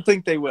 I don't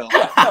think they will.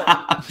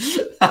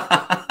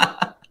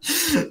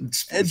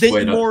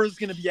 Dayton Moore is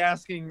going to be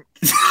asking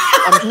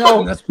on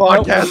No, this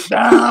podcast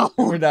now.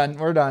 We're done.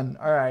 We're done.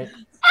 All right.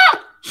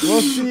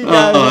 We'll see you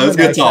guys. in the It's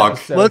good next talk.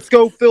 episode. Let's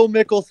go Phil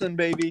Mickelson,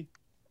 baby.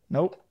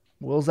 Nope.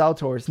 Will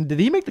Zalatoris. Did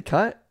he make the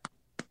cut?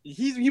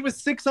 He was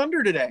 6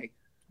 under today.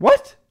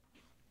 What?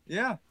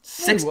 Yeah.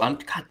 6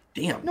 under. God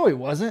damn. No, he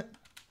wasn't.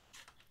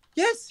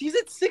 Yes, he's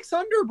at 6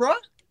 under, bruh.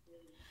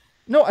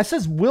 No, it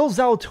says Will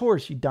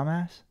Zalatoris, you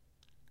dumbass.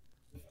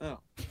 Oh.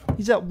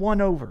 He's at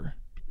 1 over.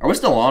 Are we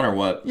still on or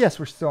what? Yes,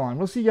 we're still on.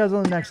 We'll see you guys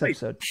on the next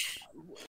episode.